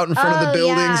that's out in front of the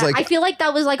buildings. Yeah. Like I feel like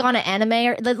that was like on an anime.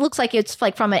 Or, that looks like it's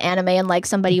like from an anime and like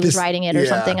somebody was This- writing it or yeah.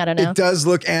 something. I don't know. It does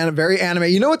look very anime.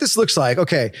 You know what this looks like?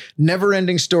 Okay, never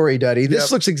ending story, Duddy. This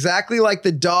Yep. looks exactly like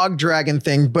the dog dragon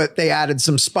thing, but they added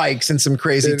some spikes and some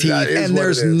crazy That teeth. is And what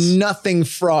there's it is. nothing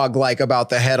frog like about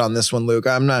the head on this one, Luke.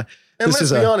 I'm not. And This let's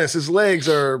is be a- honest, his legs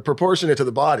are proportionate to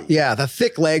the body. Yeah, the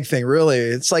thick leg thing, really.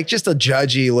 It's like just a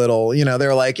judgy little,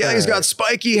 they're like, yeah, he's got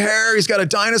spiky hair, he's got a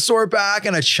dinosaur back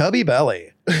and a chubby belly.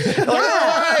 Like, all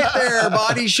right there,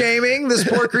 body shaming this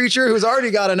poor creature who's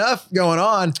already got enough going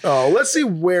on. Oh, let's see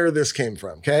where this came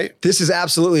from, okay? This is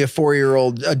absolutely a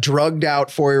 4-year-old, a drugged out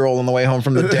 4-year-old on the way home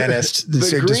from the dentist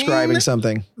describing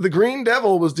something. The Green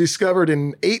Devil was discovered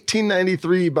in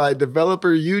 1893 by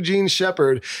developer Eugene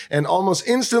Shepard and almost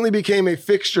instantly became a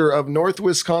fixture of North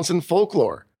Wisconsin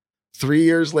folklore. 3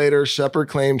 years later, Shepard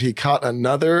claimed he caught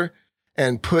another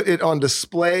and put it on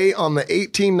display on the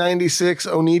 1896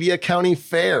 Oneida County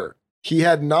Fair. He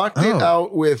had knocked it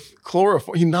out with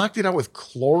chloroform. He knocked it out with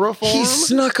chloroform? He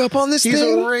snuck up on this He's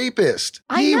thing? a rapist.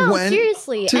 I He know, went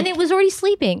seriously. to- And it was already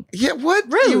sleeping. Yeah, what?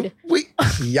 Rude. You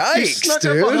Yikes, snuck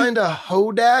dude. up behind a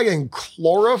hodag and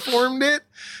chloroformed it?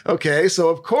 Okay, so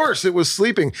of course it was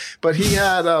sleeping, but he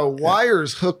had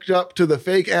wires hooked up to the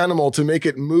fake animal to make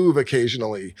it move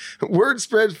occasionally. Word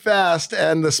spread fast,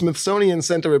 and the Smithsonian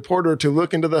sent a reporter to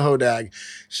look into the hodag.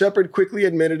 Shepard quickly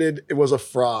admitted it was a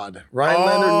fraud. Ryan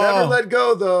Leonard never let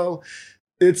go, though.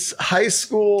 It's high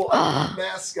school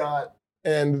mascot.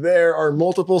 And there are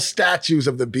multiple statues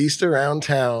of the beast around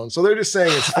town. So they're just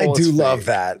saying it's full. I do it's love fake.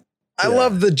 that. I Yeah.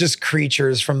 love the just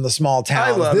creatures from the small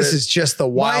towns. love This it. is just the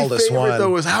wildest My favorite, one.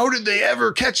 though, is how did they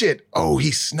ever catch it? Oh,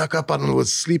 he snuck up on it,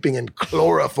 was sleeping and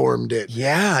chloroformed it.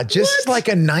 Yeah, just like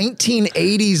a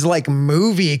 1980s like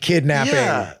movie kidnapping.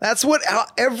 Yeah. That's what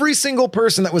every single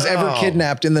person that was ever Oh.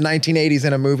 kidnapped in the 1980s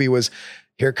in a movie was.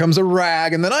 Here comes a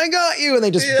rag, and then I got you, and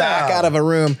they just Yeah. back out of a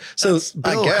room. So That's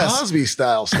Bill I guess Cosby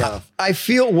style stuff. I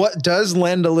feel what does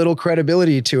lend a little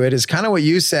credibility to it is kind of what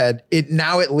you said. It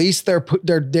now at least they're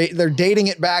dating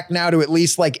it back now to at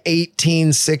least like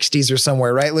 1860s or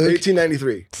somewhere, right, Luke?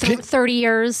 1893. 30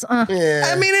 years.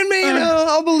 Yeah. I mean,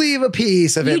 I'll believe a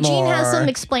piece of it Eugene more. has some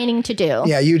explaining to do.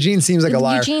 Yeah, Eugene seems like a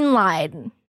liar. Eugene lied.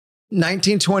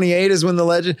 1928 is when the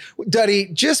legend. Duddy,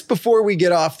 just before we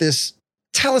get off this,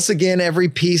 tell us again every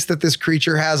piece that this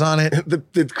creature has on it.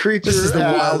 the creature This is the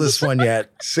has wildest one yet.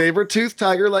 saber-toothed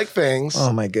tiger-like fangs,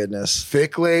 Oh my goodness.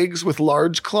 thick legs with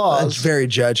large claws, That's very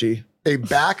judgy. the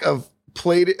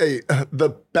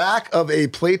back of a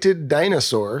plated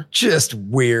dinosaur, Just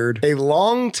weird. a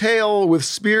long tail with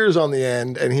spears on the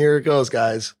end, and here it goes,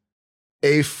 guys,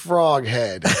 a frog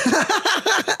head.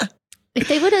 If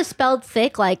they would have spelled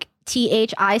thick like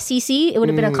THICC, it would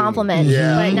have been a compliment.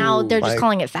 yeah. But now they're just Like-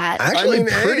 calling it fat. Actually,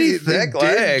 pretty hey, thick they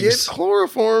did legs. Get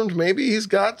chloroformed. Maybe he's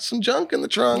got some junk in the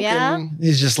trunk. Yeah. and-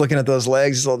 He's just looking at those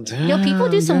legs. He's all, People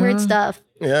do some weird stuff.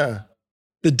 yeah.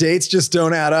 The dates just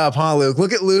don't add up, huh, Luke?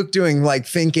 Look at Luke doing like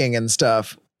thinking and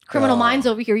stuff. Criminal minds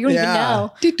over here. You don't even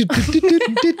know.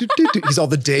 He's all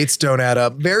the dates don't add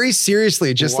up. Very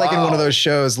seriously, just like in one of Wow. those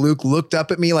shows, Luke looked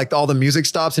up at me like all the music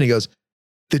stops and he goes,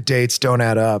 the dates don't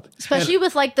add up. Especially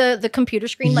with like the computer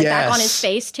screen like back on his Yes.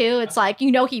 face too. It's like,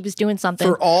 he was doing something.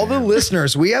 For all the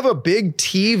listeners, we have a big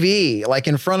TV like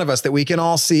in front of us that we can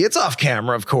all see. It's off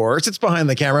camera, of course. It's behind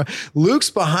the camera. Luke's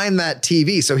behind that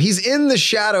TV. So he's in the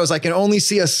shadows. I can only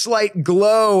see a slight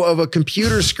glow of a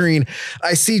computer screen.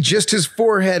 I see just his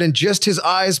forehead and just his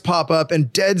eyes pop up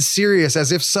and dead serious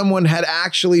as if someone had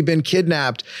actually been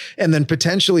kidnapped and then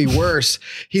potentially worse.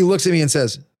 He looks at me and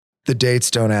says, the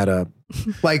dates don't add up.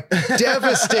 Like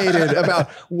devastated about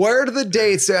where do the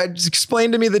dates? Just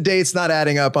explain to me the dates not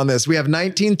adding up on this. We have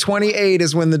 1928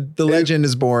 is when the legend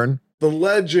is born. The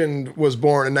legend was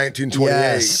born in 1928.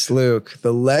 Yes, Luke,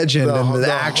 the legend and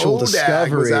the actual Hodag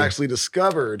discovery. was actually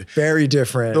discovered. Very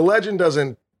different. The legend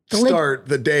doesn't start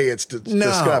the day it's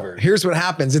discovered. Here's what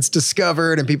happens. It's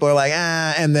discovered and people are like,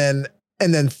 and then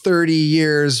 30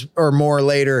 years or more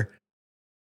later,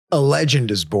 a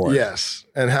legend is born. Yes.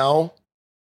 And how?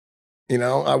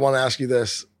 I want to ask you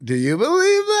this. Do you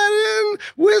believe that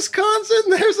in Wisconsin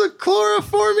there's a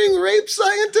chloroforming rape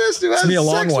scientist who has gonna be a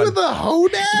long sex one. with a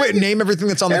hodag? But name everything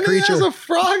that's on the and creature. he has a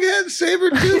frog head,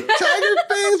 saber-toothed tiger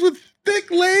fangs with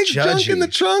thick legs, junk in Judgy. the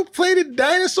trunk, plated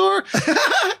dinosaur,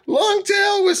 long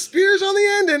tail with spears on the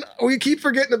end, and we keep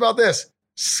forgetting about this.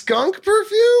 Skunk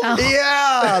perfume? Oh.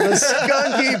 Yeah, the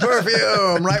skunky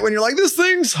perfume, right? When you're like, this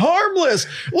thing's harmless.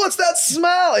 What's that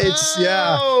smell? It's,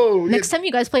 yeah. Oh, Next time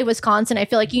you guys play Wisconsin, I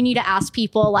feel like you need to ask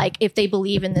people like if they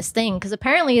believe in this thing because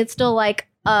apparently it's still like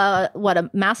a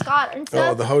mascot and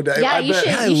stuff. Oh, the hodag. Yeah, I you bet.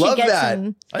 should. I You should love get that.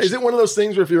 some. Is it one of those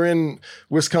things where if you're in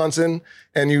Wisconsin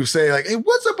and you say like, hey,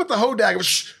 what's up with the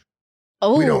hodag?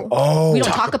 Oh, We don't- we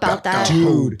don't talk about that.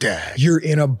 Dude, Hodag. you're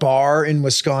in a bar in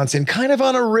Wisconsin, kind of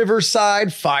on a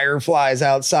riverside, fireflies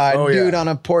outside, Oh, yeah. dude on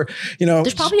a port, you know,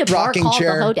 There's probably a bar rocking called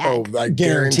chair. the Hodag. Oh, I guarantee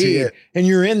Guaranteed. it. And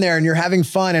you're in there and you're having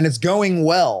fun and it's going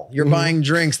well. You're buying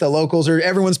drinks. The locals are,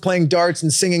 everyone's playing darts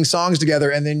and singing songs together.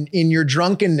 And then in your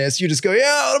drunkenness, you just go,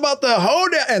 yeah, what about the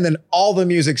Hodag? And then all the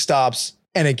music stops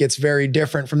and it gets very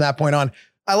different from that point on.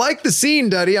 I like the scene,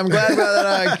 Duddy. I'm glad about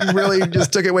that. I really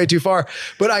just took it way too far.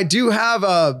 But I do have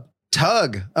a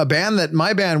Tug, a band that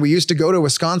my band, we used to go to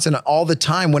Wisconsin all the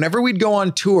time. Whenever we'd go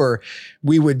on tour,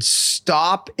 we would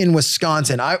stop in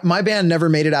Wisconsin. My band never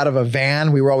made it out of a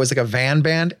van. We were always like a van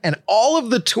band. And all of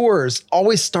the tours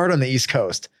always start on the East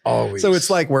Coast. Always. So it's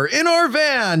like we're in our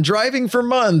van driving for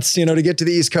months, you know, to get to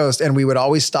the East Coast. And we would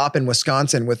always stop in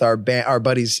Wisconsin with our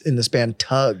buddies in this band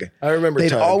Tug. I remember They'd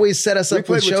Tug. always set us We up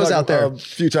played with shows Tug out there. a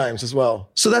few times as well.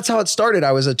 So that's how it started.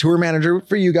 I was a tour manager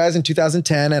for you guys in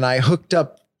 2010 and I hooked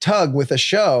up Tug with a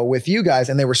show with you guys.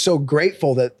 And they were so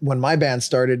grateful that when my band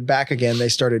started back again, they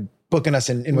started booking us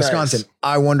in Wisconsin.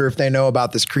 I wonder if they know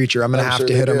about this creature. I'm going to I'm have sure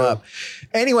to they hit them do. up.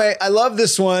 Anyway, I love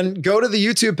this one. Go to the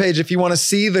YouTube page if you want to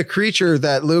see the creature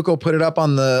that Luke will put it up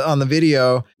on the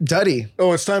video. Duddy,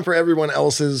 Oh, it's time for everyone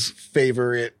else's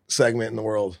favorite segment in the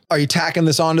world. are you tacking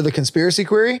this onto the conspiracy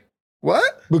query?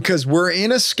 What? Because we're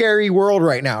in a scary world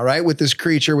right now, right? With this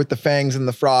creature with the fangs and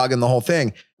the frog and the whole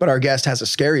thing. But our guest has a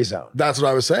scary zone. That's what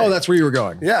I was saying. Oh, that's where you were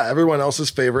going. yeah, everyone else's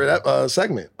favorite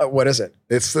segment. What is it?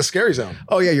 It's the scary zone.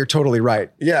 Oh, yeah, you're totally right.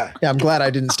 Yeah. Yeah, I'm glad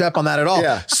I didn't step on that at all.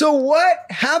 Yeah. So what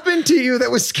happened to you that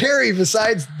was scary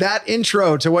besides that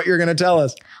intro to what you're going to tell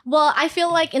us? Well, I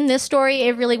feel like in this story,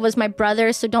 it really was my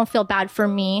brother, so don't feel bad for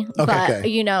me. Okay, but, okay.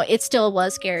 you know, it still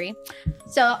was scary.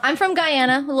 So I'm from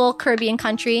Guyana, a little Caribbean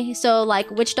country. So, like,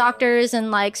 witch doctors and,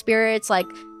 like, spirits, like,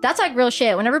 that's, like, real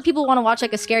shit. Whenever people want to watch,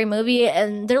 like, a scary movie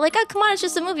and they're like, oh, come on, it's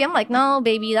just a movie. I'm like, no,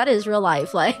 baby, that is real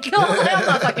life. Like, I'm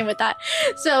not fucking with that.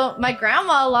 So my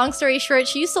grandma, long story short,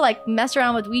 she used to, like, mess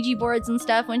around with Ouija boards and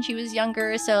stuff when she was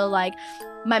younger. So, like,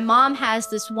 my mom has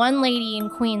this one lady in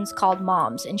Queens called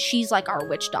Moms, and she's like our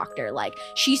witch doctor. Like,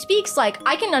 she speaks, like,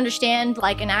 I can understand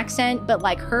like an accent, but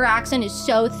like her accent is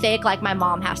so thick, like my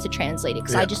mom has to translate it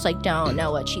because I just like don't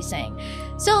know what she's saying.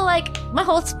 So like my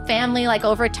whole family, like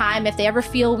over time, if they ever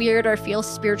feel weird or feel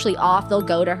spiritually off, they'll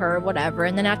go to her, whatever.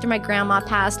 And then after my grandma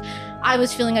passed, I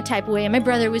was feeling a type of way and my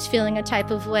brother was feeling a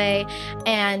type of way.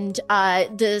 And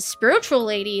the spiritual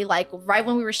lady, like right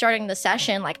when we were starting the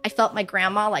session, like I felt my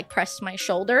grandma like press my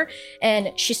shoulder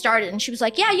and she started and she was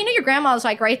like, yeah, you know, your grandma's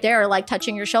like right there, like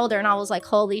touching your shoulder. And I was like,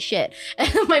 holy shit.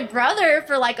 And my brother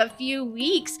for like a few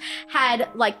weeks had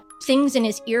like things in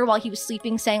his ear while he was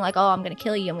sleeping saying like, oh, I'm gonna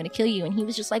kill you, I'm gonna kill you. And he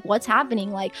was just like, what's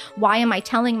happening? Like, why am I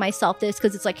telling myself this?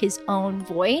 Because it's like his own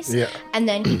voice. Yeah. And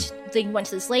then he went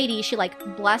to this lady, she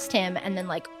like blessed him and then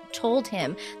like told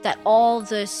him that all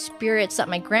the spirits that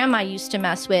my grandma used to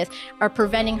mess with are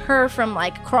preventing her from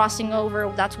like crossing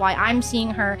over. That's why I'm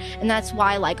seeing her, and that's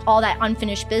why like all that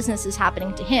unfinished business is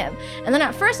happening to him. And then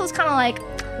at first I was kind of like,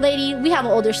 lady, we have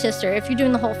an older sister, if you're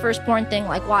doing the whole firstborn thing,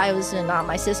 like why was it not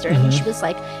my sister? And then she was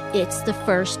like, it's the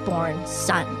firstborn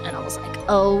son. And I was like,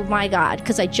 oh my god,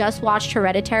 because I just watched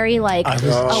Hereditary like a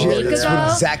week That's ago.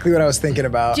 exactly what I was thinking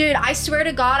about. Dude, I swear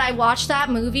to God, I watched that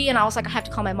movie and I was like, I have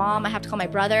to call my mom, I have to call my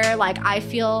brother. Like, I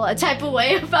feel a type of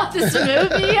way about this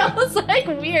movie. I was like,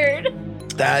 weird.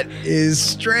 That is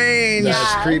strange. Yeah.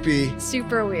 That's creepy.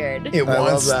 Super weird. It I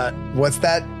wants love that. What's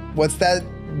that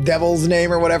devil's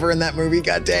name or whatever in that movie?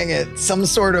 God dang it. Some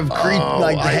sort of creep hell.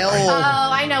 Oh,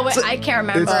 I know what. I can't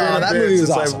remember. It's been a that bit movie was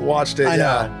since awesome. I've watched it. I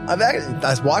yeah. know.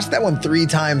 I've watched that one 3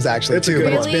 times actually It's a too, good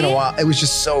but it's one. been a Really? while. It was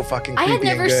just so fucking I creepy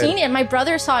had never and good. seen it. My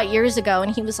brother saw it years ago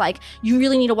and he was like, you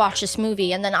really need to watch this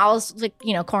movie. And then I was like,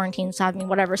 you know, quarantine, so having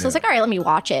whatever. So I was like, all right, let me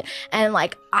watch it. And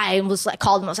like, I was like,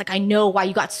 called him. I was like, I know why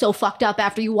you got so fucked up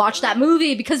after you watched that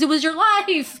movie because it was your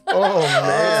life. Oh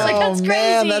man. like, that's Oh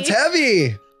man, crazy. that's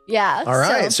heavy. Yeah. All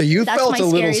right. So you that's felt my a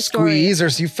little scary story. squeeze or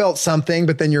you felt something,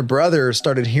 but then your brother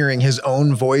started hearing his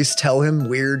own voice tell him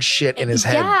weird shit in his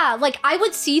head. Yeah, like I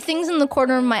would see things in the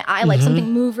corner of my eye, like something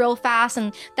move real fast,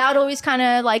 and that would always kind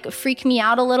of like freak me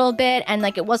out a little bit. And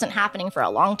like it wasn't happening for a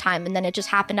long time, and then it just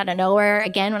happened out of nowhere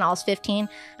again when I was 15,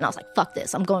 and I was like, "Fuck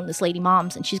this! I'm going to this lady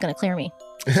Mom's, and she's gonna clear me."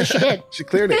 So she did. She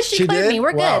cleared it. she cleared did? me.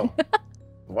 We're Wow. good.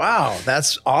 Wow,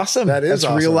 that's awesome. That is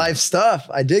that's real awesome. life stuff.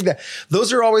 I dig that.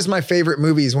 Those are always my favorite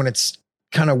movies when it's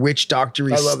kind of witch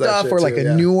doctory I love that stuff shit or like too, a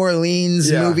yeah. New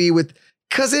Orleans Yeah. movie with,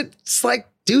 because it's like,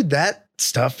 dude, that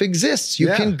stuff exists. You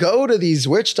Yeah. can go to these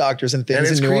witch doctors and And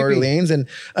things it's in New creepy. Orleans. And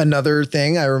another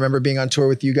thing, I remember being on tour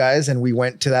with you guys and we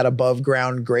went to that above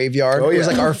ground graveyard. Oh, It was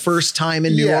yeah. like our first time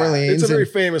in New Orleans. It's a very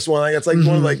and famous one. Like, it's like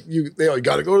one of like you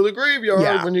got to go to the graveyard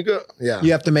Yeah. when you go. Yeah.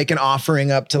 you have to make an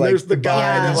offering up to like There's the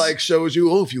guy that bones. like shows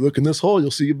you, if you look in this hole,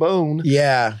 you'll see a bone.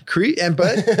 Yeah.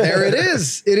 But there it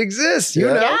is. It exists. You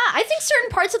Yeah. know? Yeah, I think certain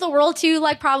parts of the world too,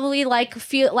 like probably like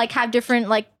feel like have different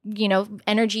like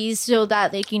energies, so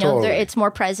that like Totally. it's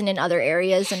more present in other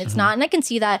areas, and it's not. And I can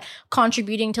see that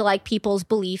contributing to like people's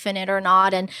belief in it or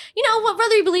not. And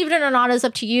whether you believe in it or not is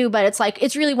up to you. But it's like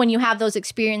it's really when you have those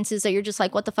experiences that you're just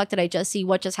like, what the fuck did I just see?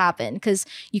 What just happened? Because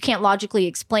you can't logically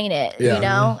explain it.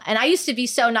 Yeah. And I used to be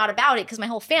so not about it because my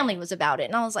whole family was about it,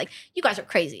 and I was like, you guys are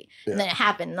crazy. And then it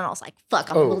happened, and then I was like,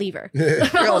 fuck, I'm a believer.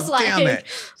 I was Oh, like, damn it.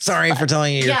 Sorry for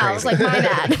telling you you're yeah, I was like, my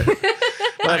bad.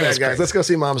 My bad, guys. Let's go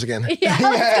see moms again. Yeah,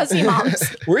 let's go see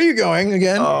moms. Where are you going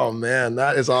again? Oh man,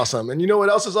 that is awesome. And you know what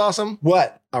else is awesome?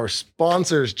 What? Our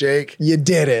sponsors, Jake. You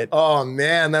did it. Oh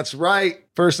man, that's right.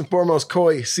 First and foremost,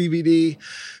 Koi CBD.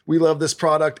 We love this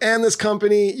product and this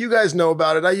company. You guys know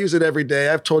about it. I use it every day.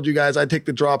 I've told you guys I take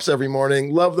the drops every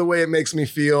morning. Love the way it makes me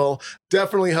feel.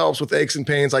 Definitely helps with aches and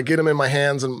pains. I get them in my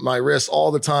hands and my wrists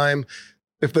all the time.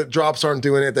 If the drops aren't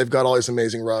doing it, they've got all these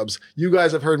amazing rubs. You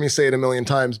guys have heard me say it a million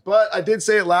times, but I did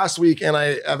say it last week, and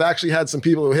I've actually had some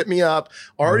people who hit me up,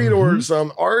 already had ordered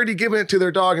some, already given it to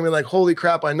their dog, and been like, holy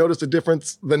crap, I noticed a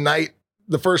difference the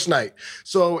first night.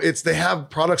 So they have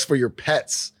products for your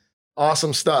pets.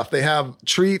 Awesome stuff. They have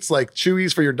treats like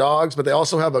chewies for your dogs, but they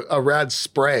also have a rad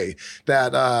spray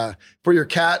that for your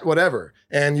cat, whatever.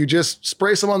 And you just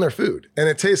spray some on their food and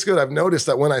it tastes good. I've noticed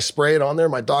that when I spray it on there,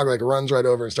 my dog like runs right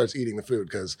over and starts eating the food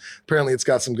because apparently it's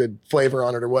got some good flavor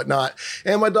on it or whatnot.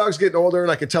 And my dog's getting older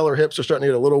and I could tell her hips are starting to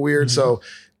get a little weird. Mm-hmm. So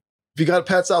if you got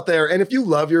pets out there and if you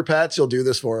love your pets, you'll do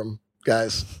this for them,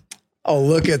 guys. Oh,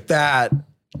 look at that.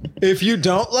 If you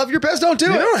don't love your pets, don't do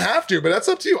You it. don't have to, but that's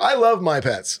up to you. I love my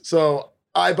pets. So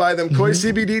I buy them Koi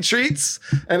CBD treats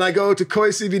and I go to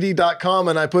koicbd.com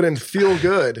and I put in feel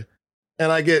good and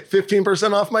I get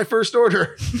 15% off my first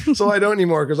order. So I don't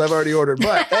anymore because I've already ordered.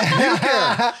 But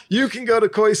you can go to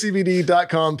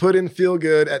koicbd.com, put in feel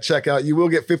good at checkout. You will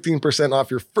get 15% off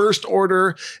your first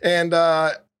order. And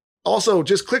also,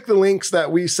 just click the links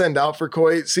that we send out for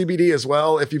Koi CBD as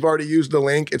well. If you've already used the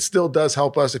link, it still does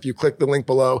help us if you click the link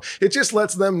below. It just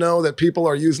lets them know that people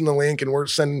are using the link and we're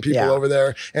sending people over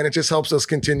there. And it just helps us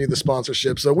continue the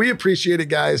sponsorship. So we appreciate it,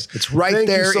 guys. It's right Thank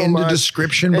you there so in the much.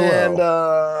 description below. And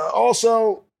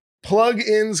also,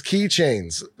 Plug-ins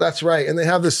keychains. That's right. And they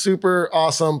have this super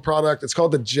awesome product. It's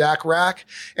called the Jack Rack.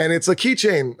 And it's a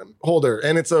keychain holder.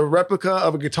 And it's a replica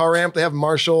of a guitar amp. They have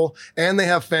Marshall and they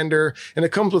have Fender. And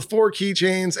it comes with 4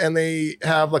 keychains. And they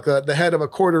have like the head of a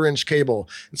 1/4-inch cable.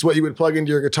 It's what you would plug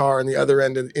into your guitar and the other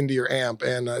end into your amp.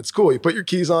 And it's cool. You put your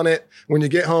keys on it. When you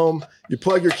get home, you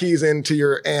plug your keys into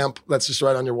your amp that's just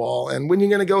right on your wall. And when you're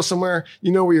going to go somewhere,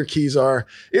 you know where your keys are.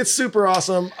 It's super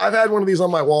awesome. I've had one of these on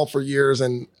my wall for years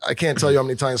and I can't tell you how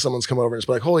many times someone's come over and it's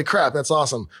like, holy crap, that's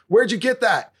awesome. Where'd you get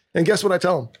that? And guess what I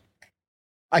tell them?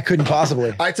 I couldn't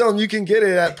possibly. I tell them you can get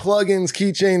it at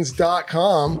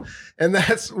pluginskeychains.com. And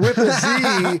that's with a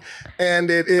Z and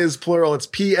it is plural. It's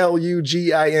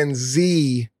PLUGINZ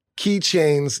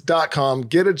keychains.com.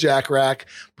 Get a Jack Rack,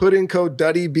 put in code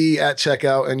DuddyB at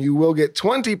checkout, and you will get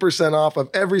 20% off of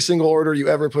every single order you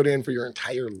ever put in for your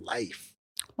entire life.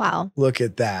 Wow. Look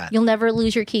at that. You'll never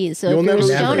lose your keys. So You'll if you're a never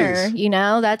lose your stoner, keys.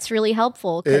 that's really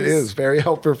helpful. 'cause- It is very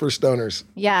helpful for stoners.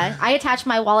 Yeah. I attach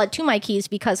my wallet to my keys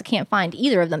because I can't find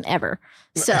either of them ever.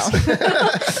 So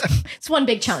it's one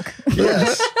big chunk.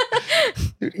 Yes.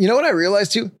 You know what I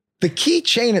realized too? The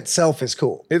keychain itself is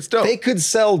cool. It's dope. They could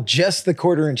sell just the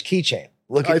 1/4-inch keychain.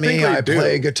 Look I at think me, they I do.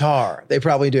 play guitar. They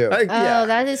probably do. Oh,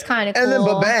 that is kind of cool. And then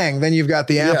ba-bang, then you've got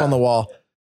the amp Yeah. on the wall.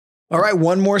 All right,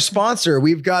 one more sponsor.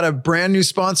 We've got a brand new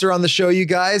sponsor on the show, you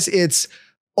guys. It's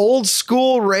Old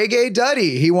School Reggae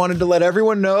Duddy. He wanted to let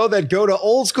everyone know that go to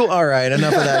Old School. All right,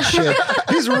 enough of that shit.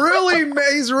 He's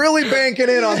really banking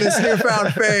in on this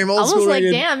newfound fame. Old I was School like,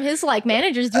 Reggae. damn, his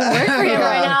manager's doing work for him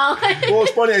right now. Well,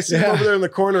 it's funny. I see him over there in the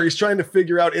corner. He's trying to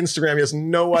figure out Instagram. He has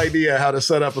no idea how to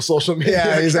set up a social media.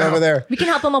 Yeah, he's account. over there. We can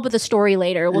help him up with a story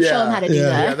later. We'll show him how to do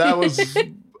that. Yeah, that was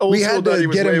Old We School had to Duddy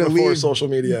was get him way to before leave, social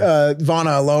media.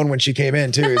 Vonna alone when she came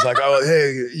in too. He's like, oh,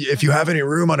 hey, if you have any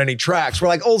room on any tracks, we're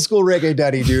like, Old School Reggae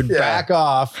Duddy, dude, Yeah. back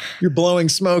off. You're blowing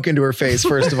smoke into her face,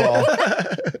 first of all.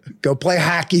 Go play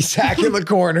hacky sack in the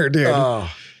corner, dude. Oh,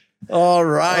 All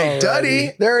right, Alrighty.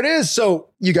 Duddy, there it is. So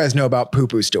you guys know about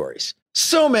poo-poo stories.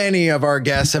 So many of our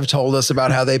guests have told us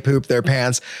about how they poop their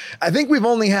pants. I think we've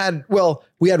only had,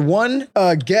 we had one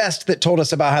guest that told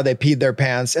us about how they peed their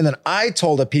pants. And then I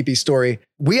told a pee-pee story.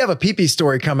 We have a pee-pee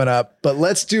story coming up, but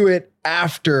let's do it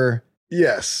after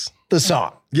Yes. the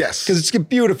song. Yes. Because it's a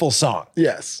beautiful song.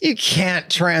 Yes. You can't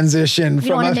transition You from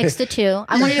don't want a- to mix the two.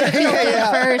 I want you to feel good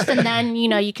first, and then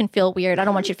you can feel weird. I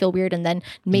don't want you to feel weird and then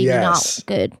maybe Yes. not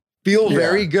good. feel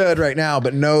very good right now,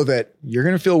 but know that you're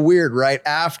going to feel weird right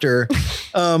after.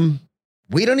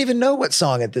 We don't even know what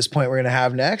song at this point we're going to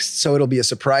have next. So it'll be a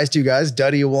surprise to you guys.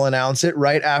 Duddy will announce it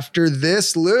right after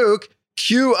this. Luke,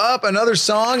 cue up another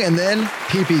song and then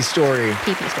pee-pee story.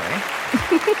 Pee-pee story.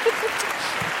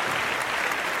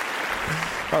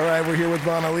 All right, we're here with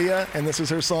Von Aaliyah, and this is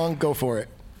her song, Go For It.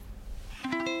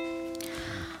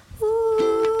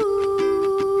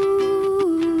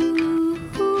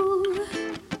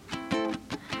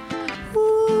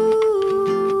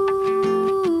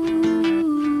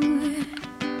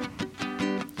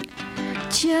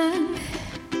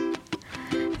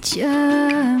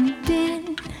 Jump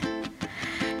in,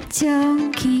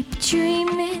 don't keep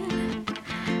dreaming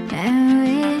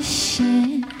and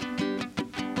wishing,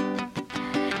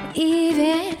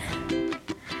 even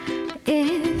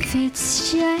if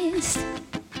it's just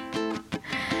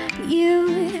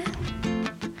you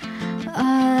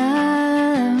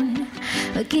alone.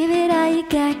 But give it all you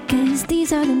got, 'cause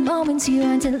these are the moments you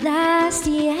want to last,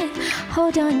 yeah.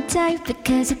 Hold on tight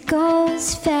because it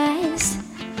goes fast.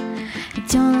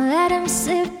 Don't let him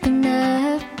slip in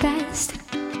the past.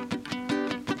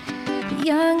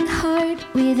 Young heart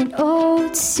with an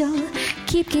old soul.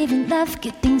 Keep giving love,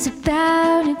 good things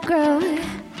about to grow.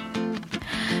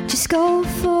 Just go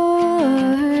for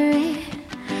it.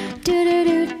 Do do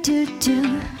do do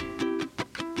do.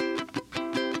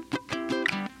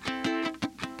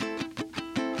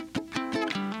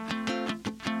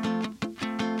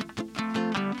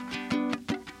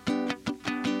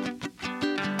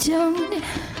 Don't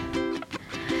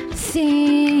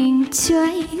think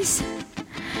twice.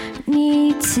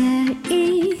 Need to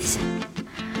ease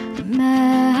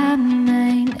my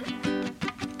mind.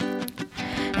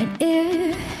 And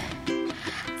if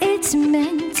it's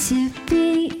meant to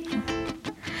be,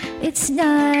 it's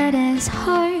not as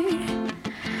hard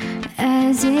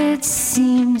as it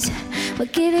seems. Well,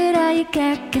 give it all you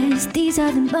got, 'cause these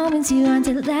are the moments you want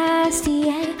to last,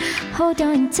 yeah. Hold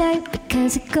on tight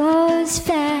because it goes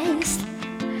fast.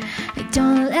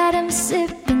 Don't let him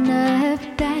slip in the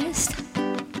past.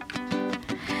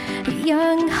 A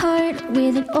young heart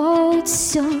with an old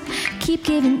soul. Keep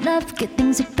giving love, good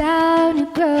things about to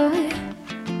grow.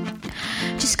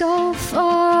 Just go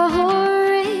for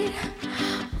it.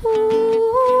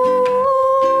 Ooh.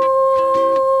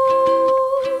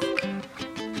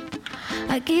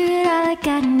 I give it all I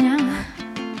got now.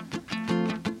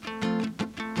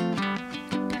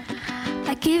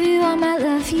 I give you all my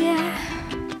love, yeah.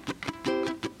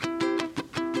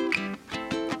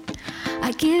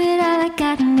 I give it all I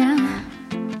got now.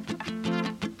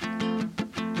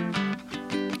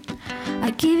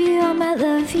 I give you all my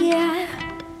love, yeah.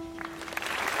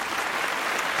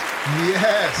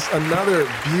 Yes, another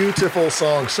beautiful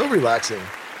song. So relaxing.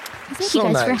 Thank So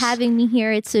you guys for nice. having me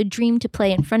here. It's a dream to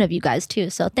play in front of you guys too.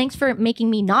 So thanks for making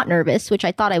me not nervous, which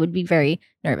I thought I would be very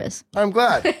nervous. I'm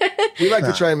glad. We like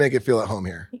to try and make it feel at home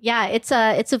here. Yeah, it's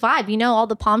a vibe. All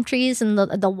the palm trees and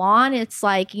the lawn. It's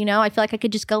like, I feel like I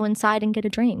could just go inside and get a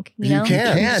drink. You know,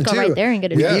 can. just go too. right there and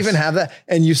get a We drink. Yes. even have that.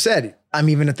 And you said, I'm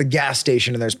even at the gas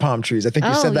station and there's palm trees. I think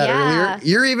you Oh, said that yeah. earlier.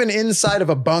 You're even inside of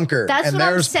a bunker That's and what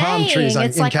I'm there's saying. palm trees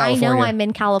It's in like California. I know I'm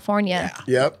in California.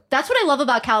 Yep. That's what I love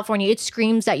about California. It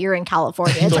screams that you're in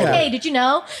California. It's like, Yeah. hey, did you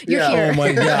know you're Yeah. here? Oh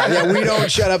my God. Yeah, we don't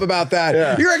shut up about that.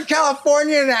 Yeah. You're in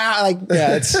California now. Like,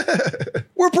 yeah,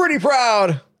 we're pretty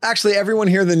proud. Actually, everyone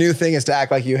here, the new thing is to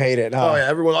act like you hate it. Huh? Oh, yeah,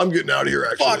 everyone, I'm getting out of here,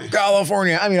 actually. Fuck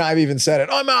California. I mean, I've even said it.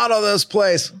 I'm out of this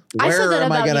place. I Where said that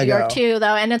am I about going to New go? York too,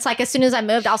 though. And it's like as soon as I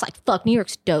moved, I was like, fuck, New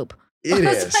York's dope. It I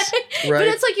was is. like- Right. But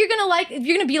it's like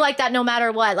you're gonna be like that no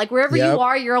matter what. Like wherever Yep. you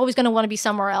are, you're always gonna want to be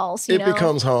somewhere else. You It know?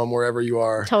 becomes home wherever you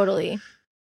are. Totally.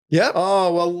 Yep.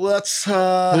 Oh, well, let's...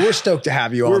 Well, we're stoked to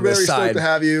have you we're on very this stoked side. to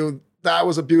have you. That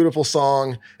was a beautiful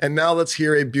song. And now let's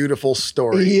hear a beautiful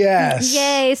story. Yes.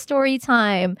 Yay, story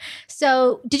time.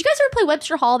 So, did you guys ever play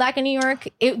Webster Hall back in New York?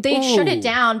 They shut Ooh. it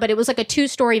down, but it was like a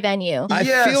 2-story venue. I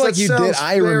Yes, feel like that you did. sounds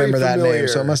I very remember that familiar. name,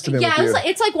 so it must have been Yeah, with you.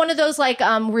 it's like one of those like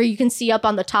where you can see up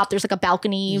on the top. There's like a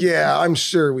balcony. Yeah, I'm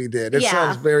sure we did. It Yeah.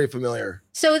 sounds very familiar.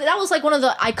 So that was like one of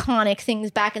the iconic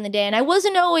things back in the day. And I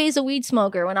wasn't always a weed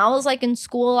smoker. When I was like in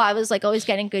school, I was like always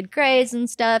getting good grades and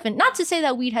stuff. And not to say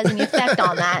that weed has any effect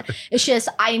on that. It's just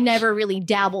I never really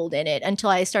dabbled in it until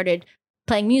I started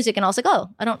playing music, and I was like, oh,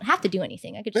 I don't have to do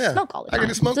anything. I could just smoke all the time. I can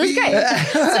just smoke so it was weed. great.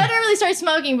 So I didn't really start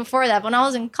smoking before that. When I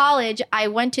was in college, I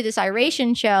went to this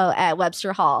iration show at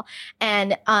Webster Hall,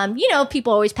 and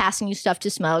people always passing you stuff to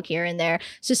smoke here and there.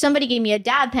 So somebody gave me a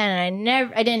dab pen,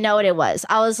 and I didn't know what it was.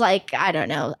 I was like, I don't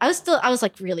know. I was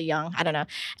like really young. I don't know.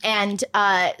 And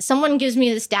someone gives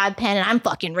me this dab pen, and I'm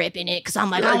fucking ripping it because I'm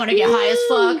like, I want to get high as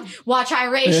fuck, watch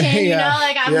iration,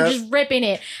 like I'm just ripping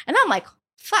it. And I'm like,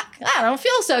 fuck, I don't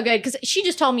feel so good because she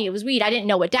just told me it was weed. I didn't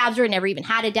know what dabs were, never even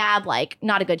had a dab, like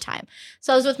not a good time.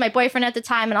 So I was with my boyfriend at the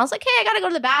time, and I was like, hey, I gotta go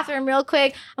to the bathroom real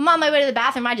quick. I'm on my way to the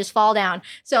bathroom, I just fall down.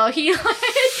 So he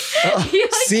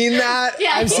seen that?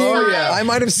 Yeah, I've seen I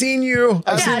might have seen you.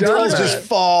 I've seen girls just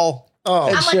fall. Oh,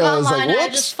 I'm like online, and I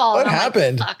just fall. What and I'm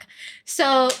happened? Like, fuck.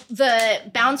 So the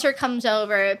bouncer comes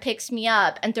over, picks me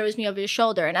up, and throws me over his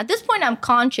shoulder. And at this point, I'm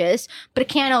conscious, but I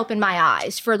can't open my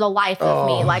eyes for the life of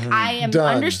me. Like, I am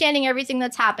understanding everything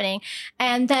that's happening.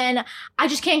 And then I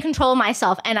just can't control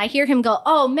myself. And I hear him go,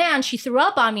 oh, man, she threw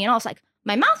up on me. And I was like,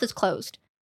 my mouth is closed.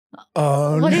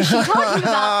 What is she talking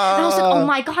about? And I was like, oh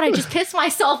my God, I just pissed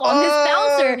myself on this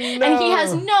bouncer. No. And he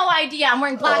has no idea. I'm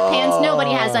wearing black pants.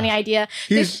 Nobody has any idea.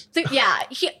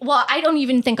 I don't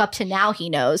even think up to now he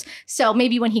knows. So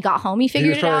maybe when he got home, he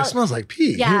figured it out. It smells like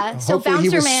pee. Yeah. So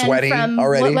Bouncer Man from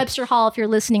Webster Hall, if you're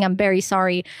listening, I'm very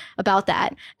sorry about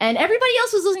that. And everybody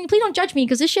else who's listening, please don't judge me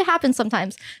because this shit happens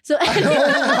sometimes. So, oh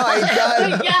my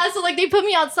God. Yeah. So like they put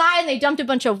me outside and they dumped a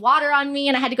bunch of water on me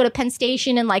and I had to go to Penn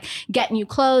Station and like get new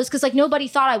clothes. Because like nobody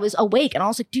thought I was awake, and I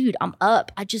was like, "Dude, I'm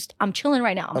up. I'm chilling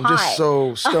right now. I'm high. Just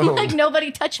so stoned. Like nobody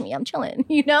touched me. I'm chilling,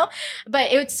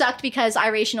 But it sucked because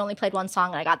Iration only played one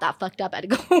song, and I got that fucked up. I had to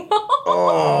go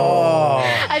home.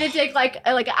 I had to take like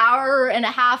an hour and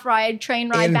a half train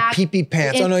ride back. Pee-pee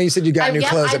pants. No, you said you got new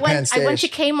clothes at Penn Station. I went to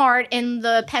Kmart in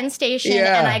the Penn Station,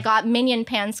 and I got Minion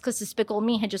pants because Despicable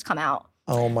Me had just come out.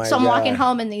 Oh my God. So I'm walking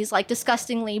home in these like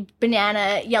disgustingly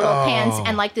banana yellow pants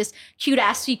and like this cute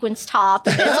ass sequins top.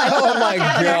 And it's like, oh my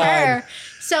God.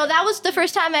 So that was the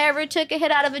first time I ever took a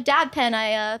hit out of a dab pen.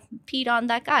 I peed on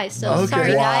that guy. So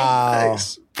sorry, guy.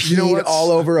 Nice. Peed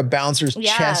all over a bouncer's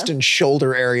chest and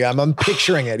shoulder area. I'm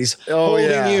picturing it. He's holding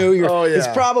you. It's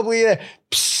probably a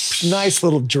nice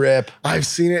little drip. I've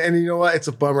seen it. And you know what? It's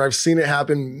a bummer. I've seen it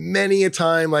happen many a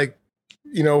time. Like,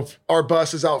 our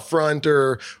bus is out front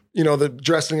or the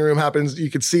dressing room happens,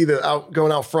 you could see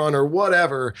going out front or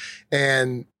whatever.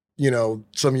 And,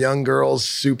 some young girls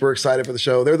super excited for the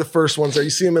show. They're the first ones there.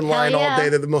 You see them in line all day.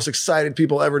 They're the most excited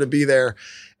people ever to be there.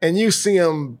 And you see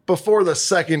them before the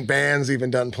second band's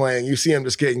even done playing. You see them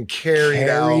just getting carried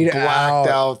out, blacked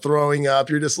out, throwing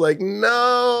up. You're just like,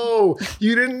 no,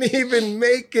 you didn't even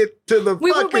make it to the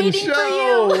fucking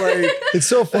show. Like, it's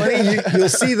so funny. You'll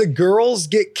see the girls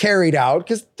get carried out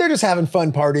because they're just having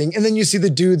fun partying. And then you see the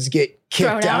dudes get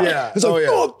kicked out. Yeah. It's like,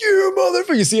 fuck you,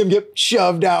 motherfucker. You see them get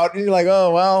shoved out. And you're like,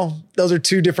 oh, well, those are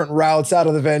two different routes out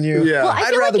of the venue. Yeah. Well,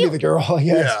 I'd rather be the girl, I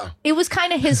guess. Yeah. It was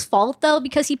kind of his fault, though,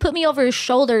 because he put me over his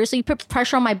shoulder. So he put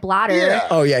pressure on my bladder. Yeah.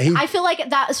 Oh, yeah. I feel like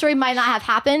that story might not have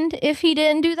happened if he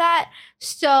didn't do that.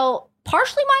 So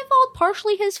partially my fault,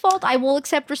 partially his fault. I will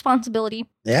accept responsibility.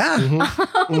 Yeah.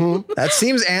 That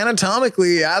seems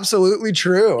anatomically absolutely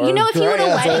true. If he would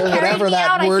have carried me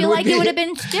out, I feel like it would have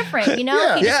been different, He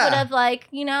just would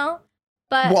have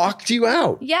but walked you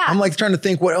out. Yeah. I'm like trying to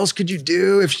think, what else could you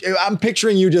do? I'm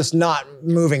picturing you just not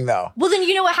moving though. Well, then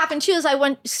what happened too is I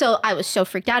was so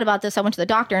freaked out about this. I went to the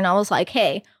doctor and I was like,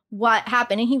 hey, what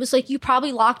happened? And he was like, you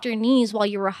probably locked your knees while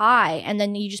you were high and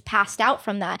then you just passed out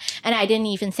from that. And I didn't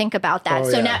even think about that.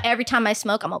 Now every time I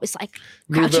smoke, I'm always like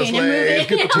crouching and moving.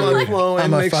 Get the blood flowing,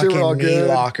 I'm a make fucking sure we're all knee good.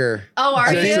 locker. Oh,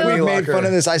 are you? I think we made fun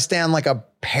of this. I stand like a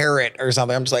parrot or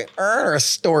something. I'm just like, or a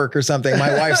stork or something.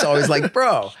 My wife's always like,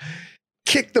 bro,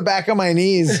 kick the back of my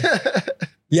knees.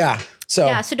 Yeah. So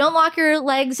don't lock your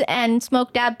legs and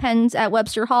smoke dab pens at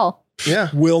Webster Hall. Yeah.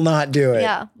 Will not do it.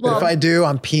 Yeah. Well, if I do,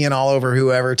 I'm peeing all over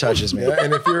whoever touches me. Yeah,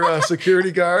 and if you're a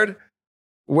security guard,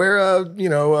 wear I don't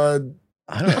know.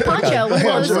 Poncho.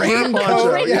 Rain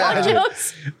poncho.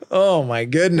 Ponchos. Oh my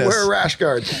goodness. Wear a rash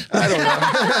guard. I don't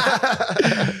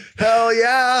know. Hell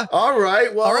yeah. All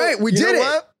right. Well, all right. We did it.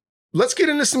 What? Let's get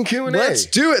into some Q&A. Let's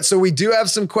do it. So we do have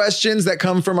some questions that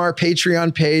come from our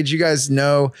Patreon page. You guys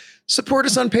know, support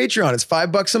us on Patreon. It's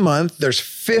 $5 a month. There's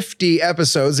 50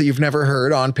 episodes that you've never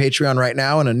heard on Patreon right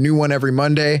now and a new one every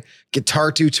Monday.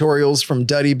 Guitar tutorials from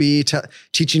Duddy B,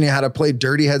 teaching you how to play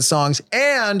Dirty Head songs.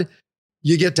 And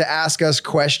you get to ask us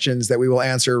questions that we will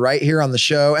answer right here on the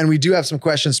show. And we do have some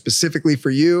questions specifically for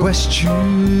you. Questions.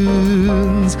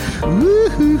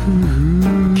 Woo-hoo-hoo.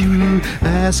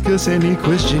 Ask us any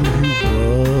question you want.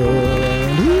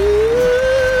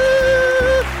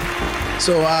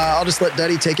 So I'll just let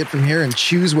Duddy take it from here and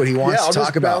choose what he wants I'll to talk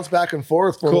just about. bounce back and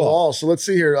forth for Cool. them all. So let's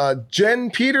see here. Jen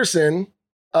Peterson,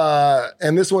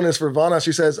 and this one is for Vana.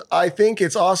 She says, I think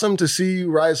it's awesome to see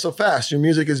you rise so fast. Your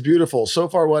music is beautiful. So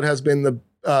far, what has been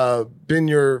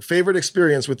your favorite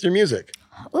experience with your music?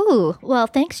 Ooh, well,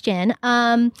 thanks, Jen.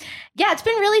 Yeah, it's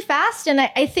been really fast. And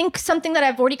I think something that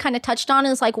I've already kind of touched on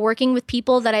is like working with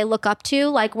people that I look up to,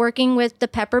 like working with the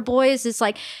Pepper Boys is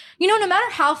like, you know, no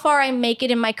matter how far I make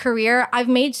it in my career, I've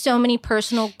made so many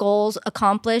personal goals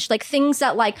accomplished, like things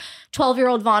that like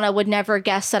 12-year-old Vana would never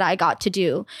guess that I got to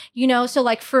do, you know? So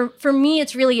like for me,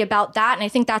 it's really about that. And I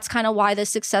think that's kind of why the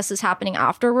success is happening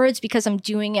afterwards, because I'm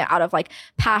doing it out of like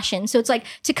passion. So it's like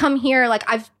to come here, like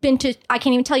I can't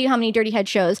even tell you how many Dirty Head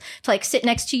shows to like sit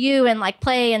next to you and like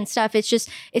play and stuff.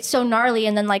 It's so gnarly.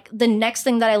 And then like the next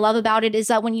thing that I love about it is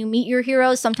that when you meet your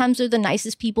heroes, sometimes they're the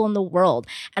nicest people in the world.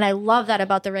 And I love that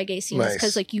about the reggae scene,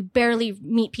 because like you barely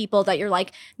meet people that you're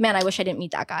like, man, I wish I didn't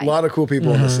meet that guy. A lot of cool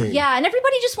people in the scene. Yeah, and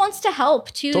everybody just wants to help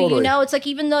too. Totally. You know, it's like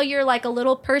even though you're like a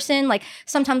little person, like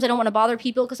sometimes I don't want to bother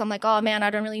people because I'm like, oh man, I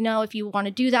don't really know if you want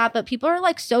to do that. But people are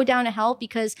like so down to help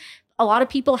because a lot of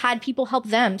people had people help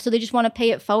them, so they just want to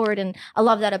pay it forward. And I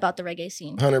love that about the reggae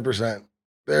scene. 100%.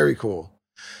 Very cool.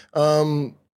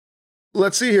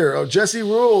 Let's see here. Oh, Jesse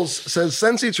Rules says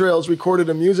Sensi Trails recorded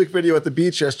a music video at the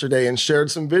beach yesterday and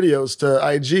shared some videos to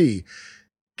IG.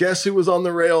 Guess who was on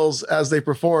the rails as they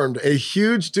performed? A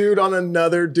huge dude on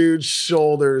another dude's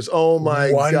shoulders. Oh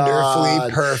my God.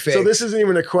 Wonderfully perfect. So this isn't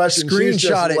even a question. She's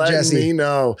just Screenshot it, letting Jesse. me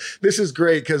know. This is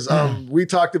great because we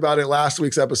talked about it last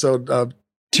week's episode.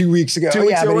 2 weeks ago. 2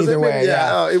 weeks ago, but was either it? way,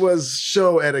 yeah. It was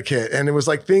show etiquette. And it was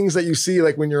like things that you see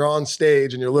like when you're on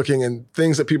stage and you're looking and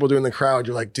things that people do in the crowd.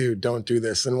 You're like, dude, don't do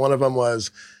this. And one of them was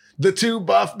the two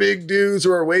buff big dudes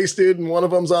who are wasted, and one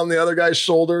of them's on the other guy's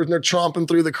shoulders and they're tromping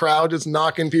through the crowd, just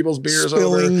knocking people's beers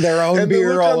over. Spilling their own and beer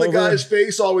the look all on the over. guy's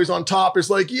face always on top is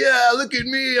like, yeah, look at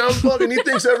me. I'm fucking. He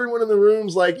thinks everyone in the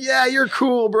room's like, yeah, you're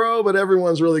cool, bro. But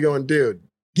everyone's really going, dude.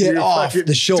 Get You're off fucking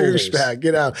the shoulders. douchebag.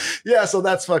 Get out. Yeah, so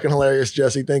that's fucking hilarious,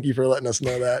 Jesse. Thank you for letting us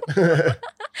know that.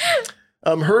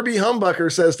 Herbie Humbucker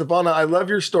says, Stefana, I love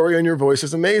your story and your voice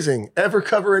is amazing. Ever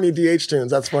cover any DH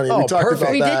tunes? That's funny. Oh, we talked perfect.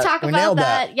 about We that. did talk We about nailed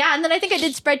that. Yeah, and then I think I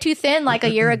did Spread Too Thin like a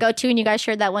year ago too, and you guys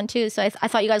shared that one too. So I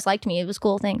thought you guys liked me. It was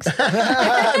cool. Thanks.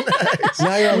 Nice.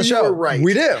 Now you're on the You show. were right.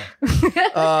 We do.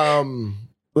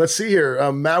 Let's see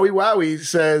here. Maui Wowie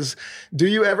says, do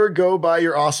you ever go by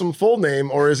your awesome full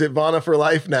name or is it Vana for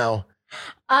life now?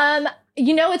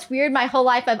 You know, it's weird. My whole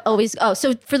life, I've always. Oh,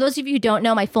 so for those of you who don't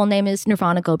know, my full name is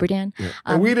Nirvana Goberdan.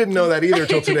 And we didn't know that either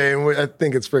till today. And I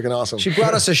think it's freaking awesome. She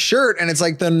brought us a shirt and it's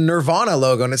like the Nirvana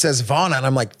logo and it says Vana. And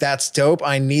I'm like, that's dope.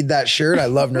 I need that shirt. I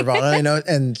love Nirvana, you know?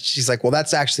 And she's like, well,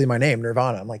 that's actually my name,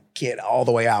 Nirvana. I'm like, get all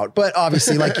the way out. But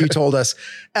obviously, like you told us,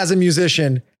 as a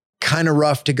musician, kind of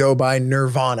rough to go by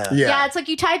Nirvana. Yeah, it's like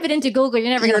you type it into Google, you're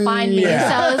never gonna find me. yeah.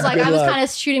 So it was like Good I was luck. kind of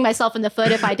shooting myself in the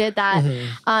foot if I did that.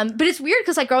 But it's weird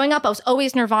because like growing up, I was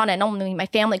always Nirvana, and only my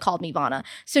family called me Vana.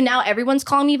 So now everyone's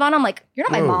calling me Vana. I'm like, you're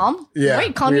not my mom. Yeah, Why are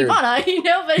you calling weird. me Vana? You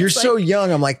know, but You're it's so like,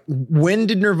 young. I'm like, when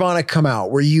did Nirvana come out?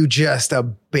 Were you just a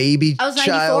baby I was 94,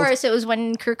 child? so it was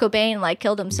when Kurt Cobain like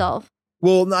killed himself.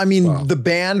 Well, I mean, the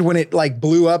band, when it like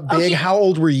blew up big, Okay. how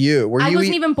old were you? Were I you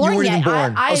wasn't even born you weren't yet. even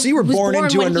born. I Oh, so you were was born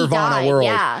into a when he Nirvana died, world.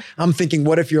 yeah. I'm thinking,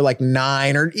 what if you're like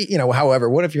 9 or, you know, however,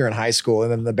 what if you're in high school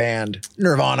and then the band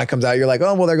Nirvana comes out? You're like,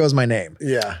 oh, well, there goes my name.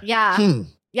 Yeah. Yeah.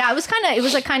 Yeah, it was kind of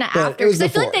But after it was because I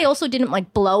feel like before. they also didn't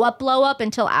like blow up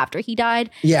until after he died.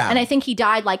 Yeah. And I think he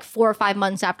died like 4 or 5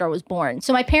 months after I was born.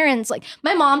 So my parents, like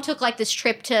my mom took like this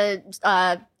trip to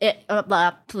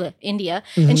India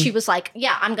and she was like,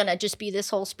 yeah, I'm going to just be this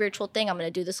whole spiritual thing. I'm going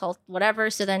to do this whole whatever.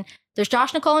 So then there's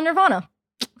Josh, Nicole, and Nirvana.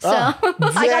 So I got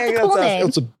the cool name.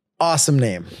 It's an awesome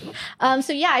name.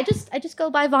 So yeah, I just go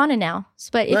by Vana now.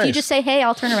 But if you Nice. just say, hey,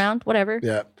 I'll turn around, whatever.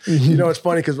 Yeah. You know, it's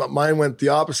funny because mine went the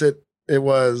opposite. It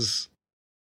was,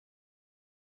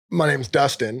 my name's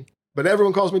Dustin, but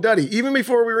everyone calls me Duddy. Even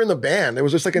before we were in the band, it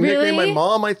was just like a nickname. My Really?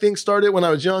 mom, I think, started when I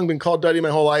was young, been called Duddy my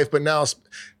whole life. But now,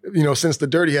 you know, since the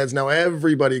Dirty Heads, now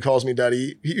everybody calls me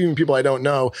Duddy, even people I don't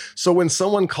know. So when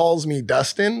someone calls me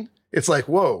Dustin, it's like,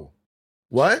 whoa,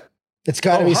 what? It's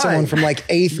got to Oh, be hi. someone from like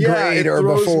 8th Yeah, grade it or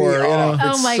throws me before. You know? off. Oh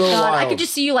It's my so God. I wild. could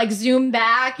just see you like zoom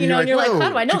back, you know, and you're like, "Whoa, how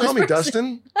do I know did you this call me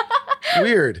person?" Dustin?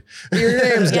 Weird. Your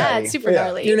name's Yeah, Duddy. it's super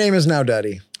gnarly. Your name is now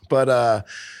Duddy. But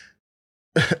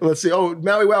let's see. Oh,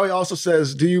 Maui Wowie also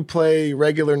says, do you play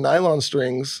regular nylon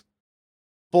strings,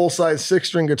 full-size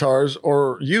 6-string guitars,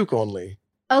 or uke only?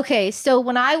 Okay, so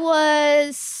when I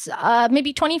was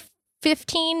maybe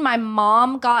 2015, my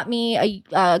mom got me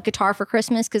a guitar for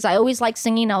Christmas because I always liked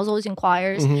singing. I was always in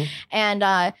choirs. Mhm.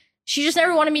 And she just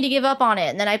never wanted me to give up on it.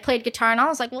 And then I played guitar and I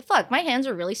was like, well, fuck, my hands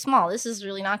are really small. This is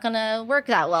really not going to work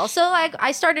that well. So like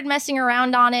I started messing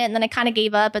around on it and then I kind of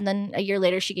gave up. And then a year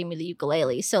later, she gave me the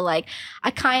ukulele. So like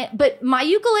but my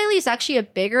ukulele is actually a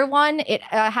bigger one. It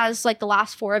has like the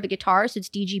last 4 of a guitar. So it's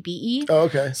DGBE. Oh,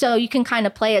 okay. So you can kind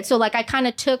of play it. So like I kind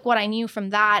of took what I knew from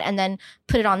that and then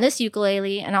put it on this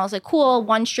ukulele. And I was like, cool,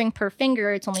 1 string per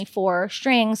finger. It's only 4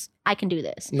 strings. I can do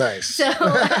this. Nice. So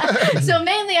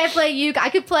mainly I play uke.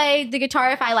 I could play the guitar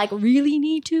if I like really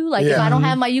need to. Like if I don't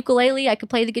have my ukulele, I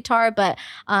could play the guitar. But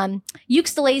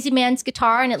uke's the lazy man's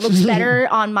guitar and it looks better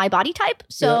on my body type.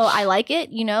 So I like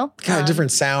it, you know. Kind of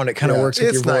different sound. It kind of works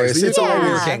with your nice. voice. It's all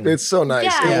Yeah. working. It's so nice.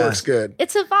 Yeah. It works good.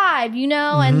 It's a vibe, you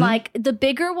know, and like the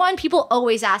bigger one, people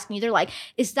always ask me, they're like,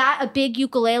 is that a big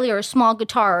ukulele or a small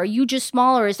guitar? Are you just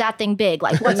small or is that thing big?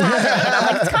 Like what's happening? And I'm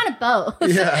like, it's kind of both.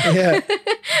 Yeah.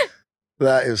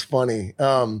 That is funny.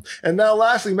 And now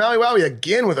lastly, Maui Wowie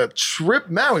again with a trip.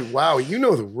 Maui Wowie, you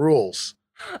know the rules.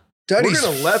 Duddy's, We're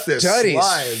going to let this Duddy's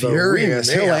slide. but we furious.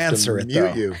 may He'll have to answer it, mute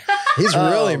though. you. He's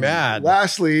really mad.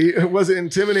 Lastly, was it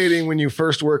intimidating when you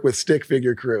first worked with Stick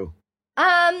Figure Crew?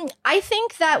 I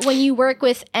think that when you work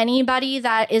with anybody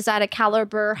that is at a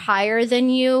caliber higher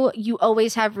than you, you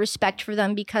always have respect for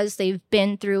them because they've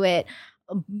been through it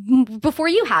before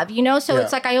you have, you know? So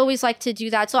it's like, I always like to do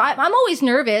that. So I'm always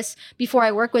nervous before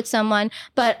I work with someone,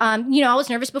 but, you know, I was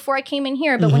nervous before I came in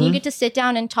here, but when you get to sit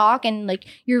down and talk and like,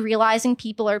 you're realizing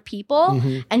people are people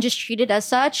and just treat it as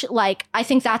such, like, I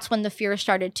think that's when the fear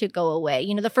started to go away.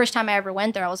 You know, the first time I ever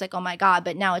went there, I was like, oh my God,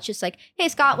 but now it's just like, hey,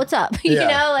 Scott, what's up? You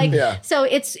know, like, so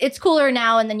it's cooler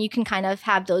now. And then you can kind of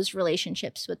have those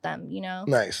relationships with them, you know?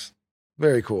 Nice.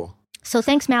 Very cool. So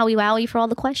thanks, Maui Wowie, for all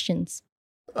the questions.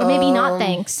 Or maybe not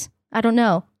thanks. I don't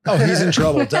know. Oh, he's in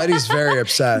trouble. Daddy's very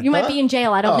upset. You might be in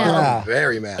jail. I don't know. I'm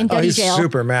very mad. In Daddy he's jail.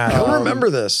 super mad. He'll remember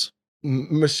this.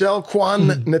 Michelle Kwan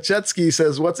Nachetsky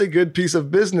says, what's a good piece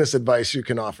of business advice you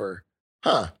can offer?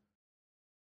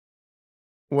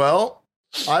 Well,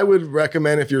 I would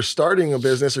recommend if you're starting a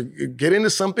business or get into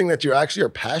something that you actually are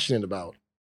passionate about.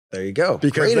 There you go.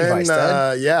 Because Great advice,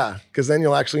 Dad. because then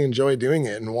you'll actually enjoy doing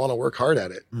it and want to work hard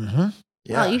at it.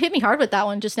 Wow, you hit me hard with that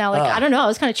one just now. Like, I don't know. I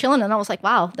was kind of chilling and I was like,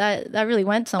 wow, that really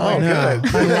went somewhere. Yeah.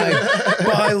 I'm like,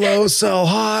 buy low, sell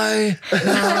high.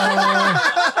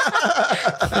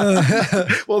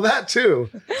 Well, that too.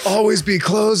 Always be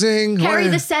closing. Carry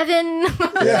the 7.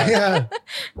 Yeah.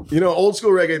 You know, old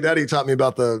school reggae daddy taught me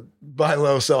about the buy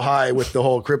low, sell high with the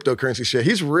whole cryptocurrency shit.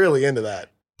 He's really into that.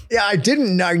 Yeah, I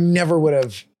never would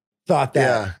have thought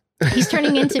that. Yeah. He's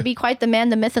turning into be quite the man,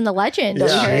 the myth, and the legend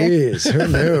over here. Jeez, who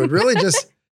knew? Really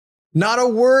just not a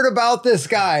word about this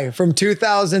guy from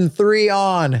 2003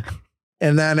 on.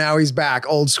 And then now he's back.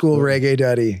 Old school reggae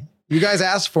Duddy. You guys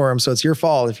asked for him, so it's your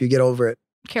fault if you get over it.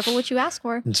 Careful what you ask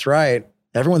for. That's right.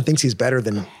 Everyone thinks he's better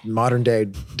than modern day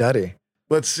Duddy.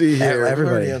 Let's see here.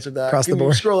 Everybody Already answered that. across the Can you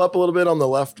board. scroll up a little bit on the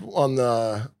left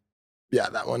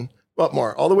that one. Up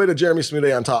more. All the way to Jeremy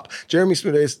Smuday on top. Jeremy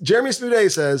Smuday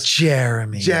says,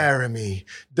 Jeremy.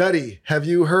 Duddy, have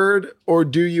you heard or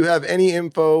do you have any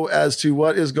info as to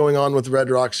what is going on with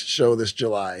Red Rock's show this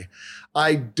July?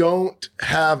 I don't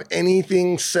have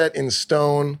anything set in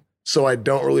stone, so I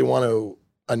don't really want to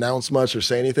announce much or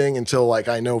say anything until like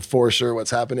I know for sure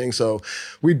what's happening. So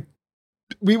we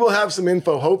will have some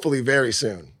info hopefully very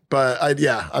soon. But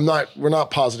we're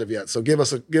not positive yet. So give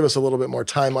us a little bit more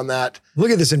time on that. Look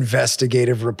at this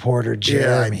investigative reporter,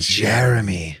 Jeremy.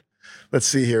 Jeremy. Let's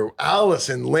see here.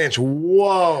 Allison Lynch.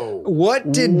 Whoa.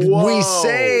 What did we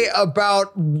say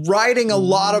about writing a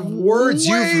lot of words?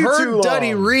 Way You've too heard long.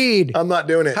 Duddy read. I'm not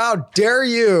doing it. How dare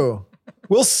you?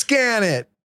 We'll scan it.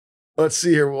 Let's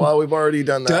see here. Well, we've already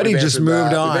done that. Duddy We've just answered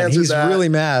moved that. on. We've answered He's that. really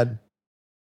mad.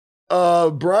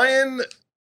 Brian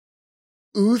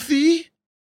Uthi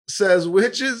says,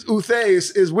 which is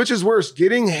worse,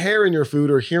 getting hair in your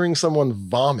food or hearing someone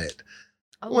vomit?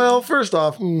 Oh. Well, first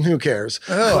off, who cares?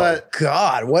 Oh, But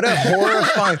God, what a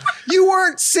horrifying. You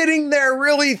weren't sitting there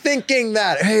really thinking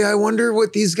that, hey, I wonder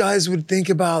what these guys would think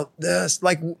about this.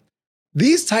 Like,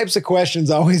 these types of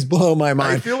questions always blow my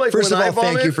mind. I feel like First of when all, I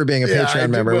vomit, thank you for being a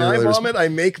Patreon member. When We I really vomit, I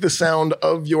make the sound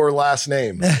of your last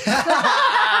name.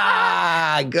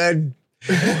 Good.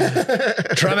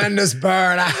 Tremendous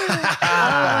burn. Oh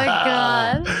my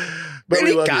God. But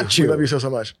Really we love got you. you. We love you so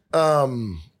much.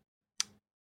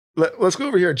 Let's go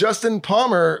over here. Justin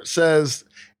Palmer says,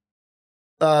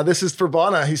 this is for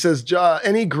Vana. He says,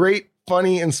 any great,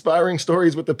 funny, inspiring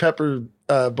stories with the Pepper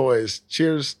Boys?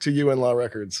 Cheers to you and Law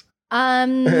Records.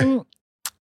 Oh,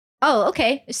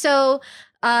 okay. So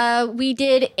we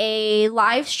did a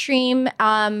live stream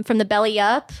from the Belly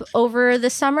Up over the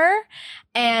summer.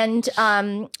 And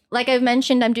like I've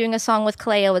mentioned, I'm doing a song with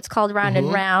Cleo. It's called Round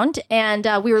and Round. And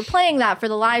we were playing that for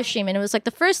the live stream. And it was like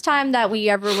the first time that we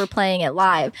ever were playing it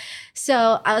live.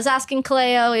 So I was asking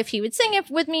Cleo if he would sing it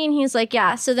with me. And he's like,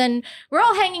 yeah. So then we're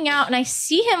all hanging out and I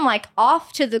see him like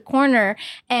off to the corner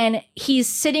and he's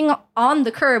sitting on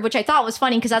the curb, which I thought was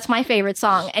funny because that's my favorite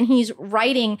song. And he's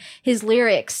writing his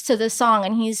lyrics to the song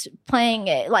and he's playing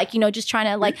it like, just trying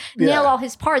to like nail all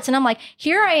his parts. And I'm like,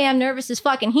 here I am nervous as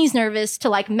fuck. And he's nervous to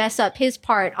like mess up his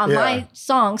part on my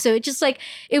song. So it just like,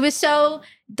 it was so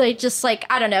like, just like,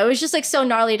 I don't know. It was just like so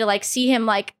gnarly to like see him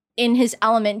like in his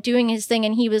element doing his thing.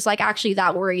 And he was like actually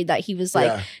that worried that he was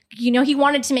like, he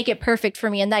wanted to make it perfect for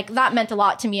me. And like, that meant a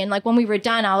lot to me. And like, when we were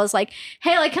done, I was like,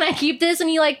 hey, like, can I keep this? And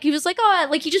he was like, oh,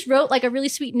 like he just wrote like a really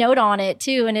sweet note on it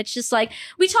too. And it's just like,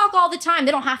 we talk all the time.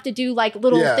 They don't have to do like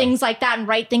little things like that and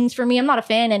write things for me. I'm not a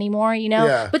fan anymore,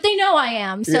 but they know I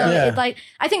am. So it, like,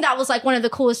 I think that was like one of the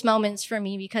coolest moments for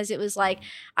me because it was like,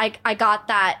 I got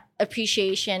that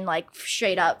appreciation like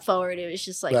straight up forward. It was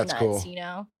just like That's nuts,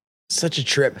 cool. Such a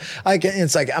trip.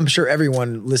 It's like, I'm sure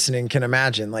everyone listening can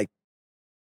imagine like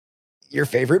your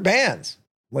favorite bands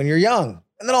when you're young.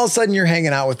 And then all of a sudden you're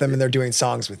hanging out with them and they're doing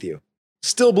songs with you.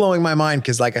 Still blowing my mind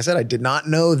because like I said, I did not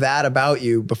know that about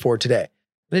you before today.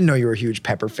 I didn't know you were a huge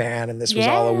Pepper fan and this was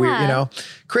all a weird,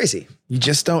 crazy. You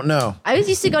just don't know. I always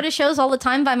used to go to shows all the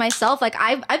time by myself. Like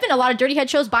I've been to a lot of Dirty Head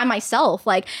shows by myself.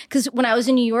 Like, cause when I was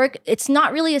in New York, it's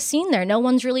not really a scene there. No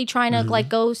one's really trying to like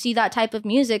go see that type of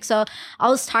music. So I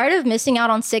was tired of missing out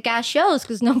on sick ass shows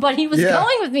cause nobody was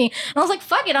going with me. And I was like,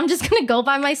 fuck it. I'm just going to go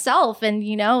by myself. And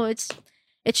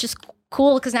it's just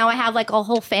cool because now I have like a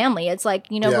whole family. It's like,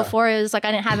 before it was like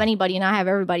I didn't have anybody and now I have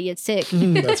everybody. It's sick.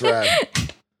 That's rad.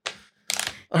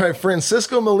 All right,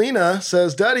 Francisco Molina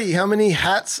says, Daddy, how many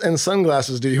hats and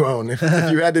sunglasses do you own? If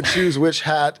you had to choose which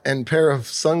hat and pair of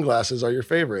sunglasses are your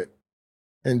favorite?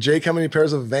 And Jake, how many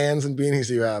pairs of Vans and beanies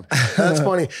do you have? That's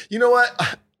funny. You know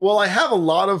what? Well, I have a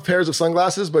lot of pairs of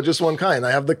sunglasses, but just one kind.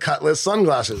 I have the Cutlass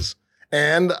sunglasses.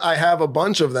 And I have a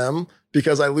bunch of them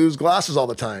because I lose glasses all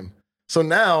the time. So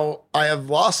now I have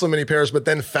lost so many pairs, but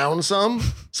then found some.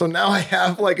 So now I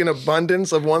have like an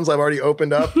abundance of ones I've already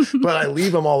opened up, but I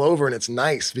leave them all over and it's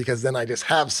nice because then I just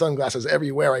have sunglasses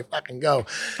everywhere I fucking go.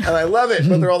 And I love it,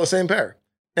 but they're all the same pair.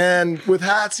 And with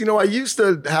hats, I used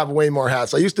to have way more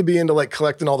hats. I used to be into like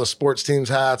collecting all the sports teams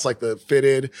hats, like the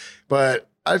fitted, but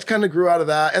I just kind of grew out of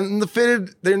that. And the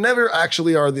fitted, they never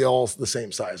actually are all the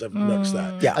same size. I've noticed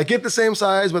that. Yeah. I get the same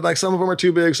size, but like some of them are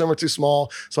too big, some are too small.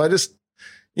 So I just,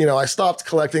 I stopped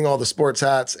collecting all the sports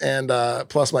hats and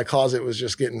plus my closet was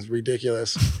just getting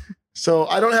ridiculous. So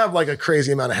I don't have like a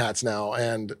crazy amount of hats now.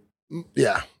 And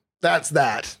yeah, that's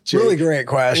that. Jake. Really great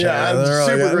question. Yeah,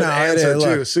 super great answer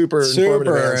too. Super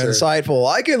informative answer. Insightful.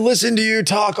 I could listen to you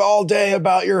talk all day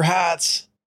about your hats.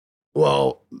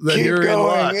 Well, then Keep you're going. in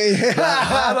luck. The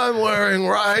hat I'm wearing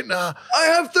right now. I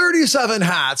have 37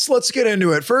 hats. Let's get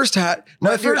into it. First hat.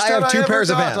 My first hat I have two pairs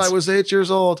of Vans. I was 8 years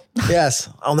old. Yes.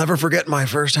 I'll never forget my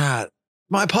first hat.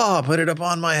 My pa put it up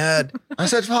on my head. I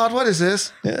said, Todd, what is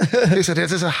this? He said,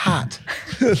 this is a hat.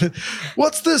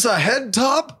 What's this, a head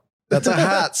top? That's a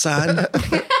hat, son.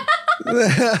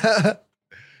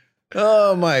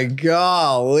 Oh my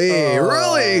golly.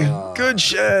 Really? Good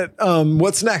shit.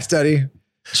 What's next, Daddy?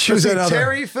 Choose another.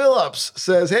 Terry Phillips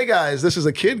says, hey guys, this is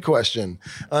a kid question.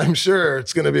 I'm sure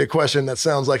it's going to be a question that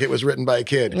sounds like it was written by a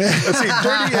kid. Let's see.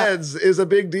 Dirty Heads is a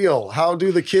big deal. How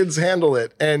do the kids handle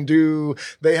it? And do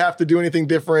they have to do anything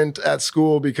different at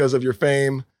school because of your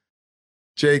fame?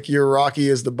 Jake, your Rocky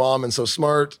is the bomb and so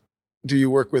smart. Do you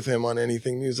work with him on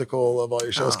anything musical of all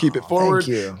your shows? Keep it forward.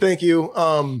 Thank you.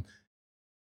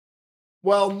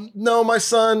 Well, no, my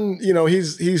son,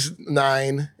 he's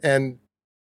 9 and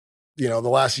the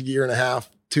last year and a half,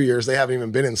 2 years, they haven't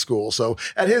even been in school. So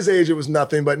at his age, it was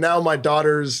nothing. But now my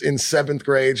daughter's in 7th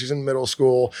grade. She's in middle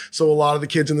school. So a lot of the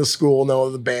kids in the school know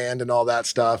the band and all that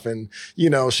stuff. And,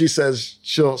 she says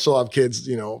she'll have kids,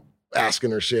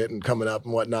 asking her shit and coming up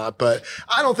and whatnot. But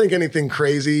I don't think anything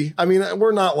crazy. I mean,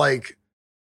 we're not like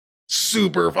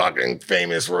super fucking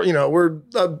famous. We're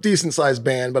a decent sized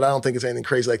band, but I don't think it's anything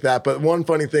crazy like that. But one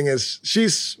funny thing is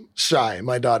she's shy,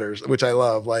 my daughter's, which I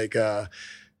love. Like,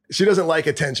 she doesn't like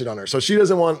attention on her. So she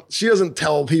doesn't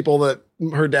tell people that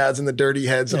her dad's in the Dirty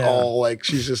Heads at all. Like,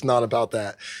 she's just not about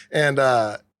that. And,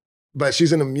 but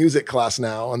she's in a music class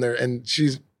now and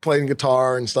she's playing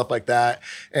guitar and stuff like that.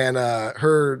 And,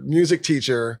 her music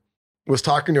teacher was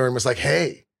talking to her and was like,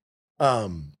 hey,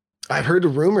 I've heard the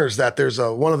rumors that there's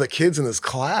one of the kids in this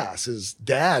class, his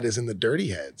dad is in the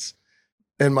Dirty Heads.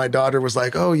 And my daughter was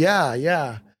like, oh yeah,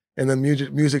 yeah. And the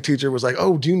music teacher was like,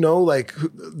 oh, do you know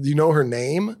her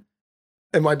name?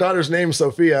 And my daughter's name's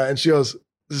Sophia, and she goes,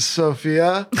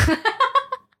 Sophia?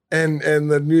 and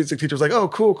the music teacher was like, oh,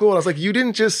 cool. And I was like, you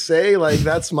didn't just say like,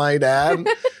 that's my dad?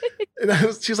 And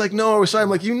she's like, no, I was sorry. I'm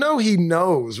like, he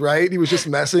knows, right? He was just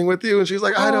messing with you. And she's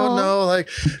like, I don't know. Like,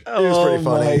 it was pretty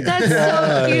funny. That's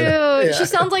so cute. Yeah. She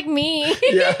sounds like me.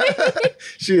 Yeah.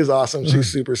 She is awesome.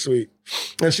 She's super sweet.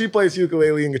 And she plays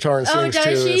ukulele and guitar and sings too.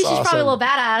 Does she? She's awesome. probably a little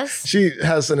badass. She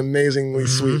has an amazingly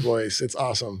sweet voice. It's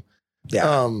awesome. Yeah.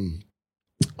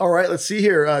 All right, let's see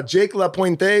here. Jake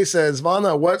Lapointe says,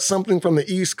 Vanna, what's something from the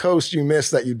East Coast you miss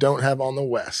that you don't have on the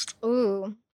West?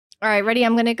 Ooh. All right, ready?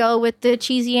 I'm going to go with the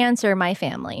cheesy answer, my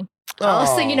family. I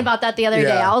was thinking about that the other day.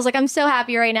 I was like, I'm so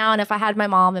happy right now. And if I had my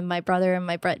mom and my brother and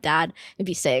my dad, it'd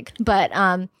be sick. But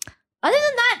other than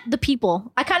that, the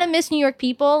people. I kind of miss New York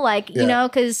people, like, you know,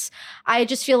 because I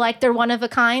just feel like they're one of a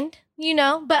kind, you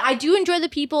know. But I do enjoy the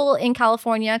people in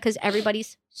California because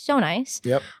everybody's so nice.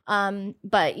 Yep.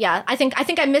 But yeah, I think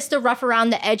I miss the rough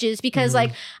around the edges because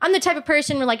like I'm the type of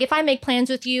person where like if I make plans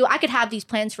with you, I could have these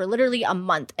plans for literally a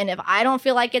month. And if I don't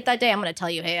feel like it that day, I'm gonna tell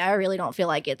you, hey, I really don't feel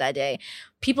like it that day.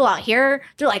 People out here,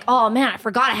 they're like, oh man, I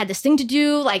forgot I had this thing to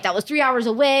do. Like that was 3 hours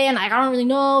away and like, I don't really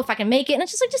know if I can make it. And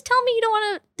it's just like, just tell me you don't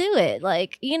want to do it.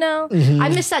 Like, you know, I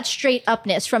miss that straight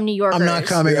upness from New Yorkers. I'm not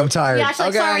coming. I'm tired. Yeah, it's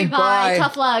like, sorry, bye,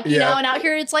 tough luck. You know, and out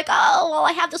here it's like, oh, well,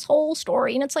 I have this whole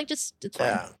story. And it's like, it's fine.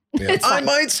 Yeah. It's I fine.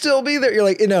 might still be there. You're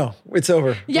like, no, it's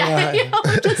over. Yeah, you know,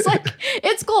 just like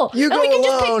it's cool. You and go we can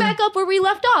just alone. pick back up where we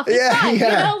left off. It's fine. You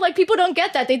know, like people don't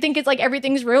get that. They think it's like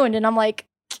everything's ruined. And I'm like,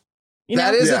 you know,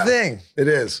 That is a thing. It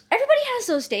is. everybody has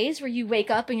those days where you wake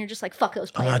up and you're just like, fuck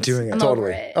those plans. not doing it. I'm over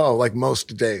Totally. it. Oh, like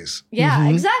most days. Yeah,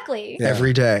 exactly. Yeah.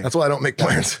 Every day. That's why I don't make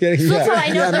plans. Yeah, So that's why I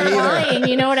know me they're either. lying.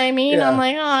 You know what I mean? Yeah. I'm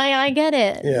like, oh, I get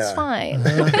it. Yeah. It's fine.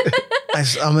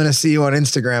 I'm going to see you on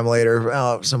Instagram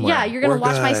later somewhere. Yeah, you're going to We're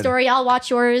watch my good. story. I'll watch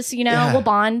yours. You know, Yeah. we'll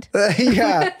bond.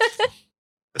 Yeah.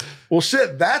 Well,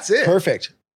 shit, that's it.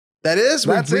 Perfect. That is,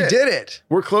 we That's it. did it.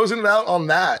 We're closing it out on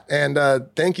that. And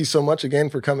thank you so much again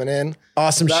for coming in.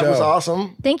 Awesome That show. was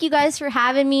awesome. Thank you guys for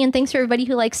having me, and thanks for everybody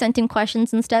who like sent in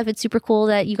questions and stuff. It's super cool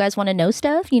that you guys want to know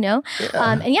stuff, you know.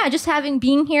 And yeah, just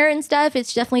being here and stuff,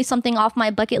 it's definitely something off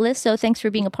my bucket list. So thanks for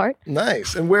being a part.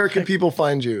 Nice. And where can people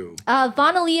find you?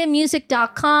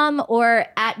 VanaliaMusic.com or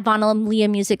at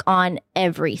VanaliaMusic on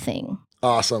everything.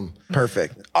 Awesome.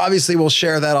 Perfect. Obviously, we'll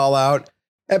share that all out.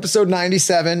 Episode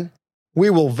 97. We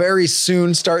will very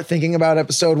soon start thinking about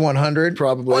episode 100.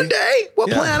 Probably. One day. We'll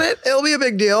plan it. It'll be a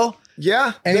big deal.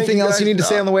 Yeah. Anything else you need to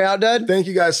say on the way out, Dud? Thank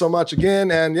you guys so much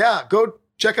again. And yeah, go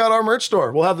check out our merch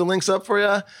store. We'll have the links up for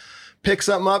you. Pick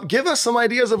something up. Give us some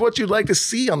ideas of what you'd like to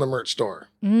see on the merch store.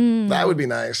 That would be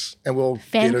nice. And we'll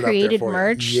Fan get it up there created for you.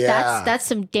 merch. Yeah. That's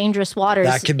some dangerous waters.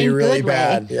 That could be in really good way.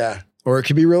 bad. Yeah. Or it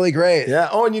could be really great. Yeah.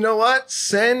 Oh, and you know what?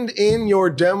 Send in your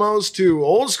demos to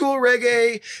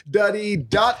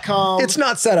oldschoolreggae.com. It's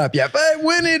not set up yet, but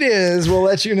when it is, we'll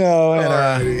let you know. And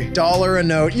Alrighty. $1 a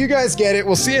note. You guys get it.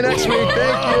 We'll see you next week.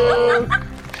 Thank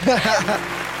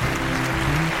you.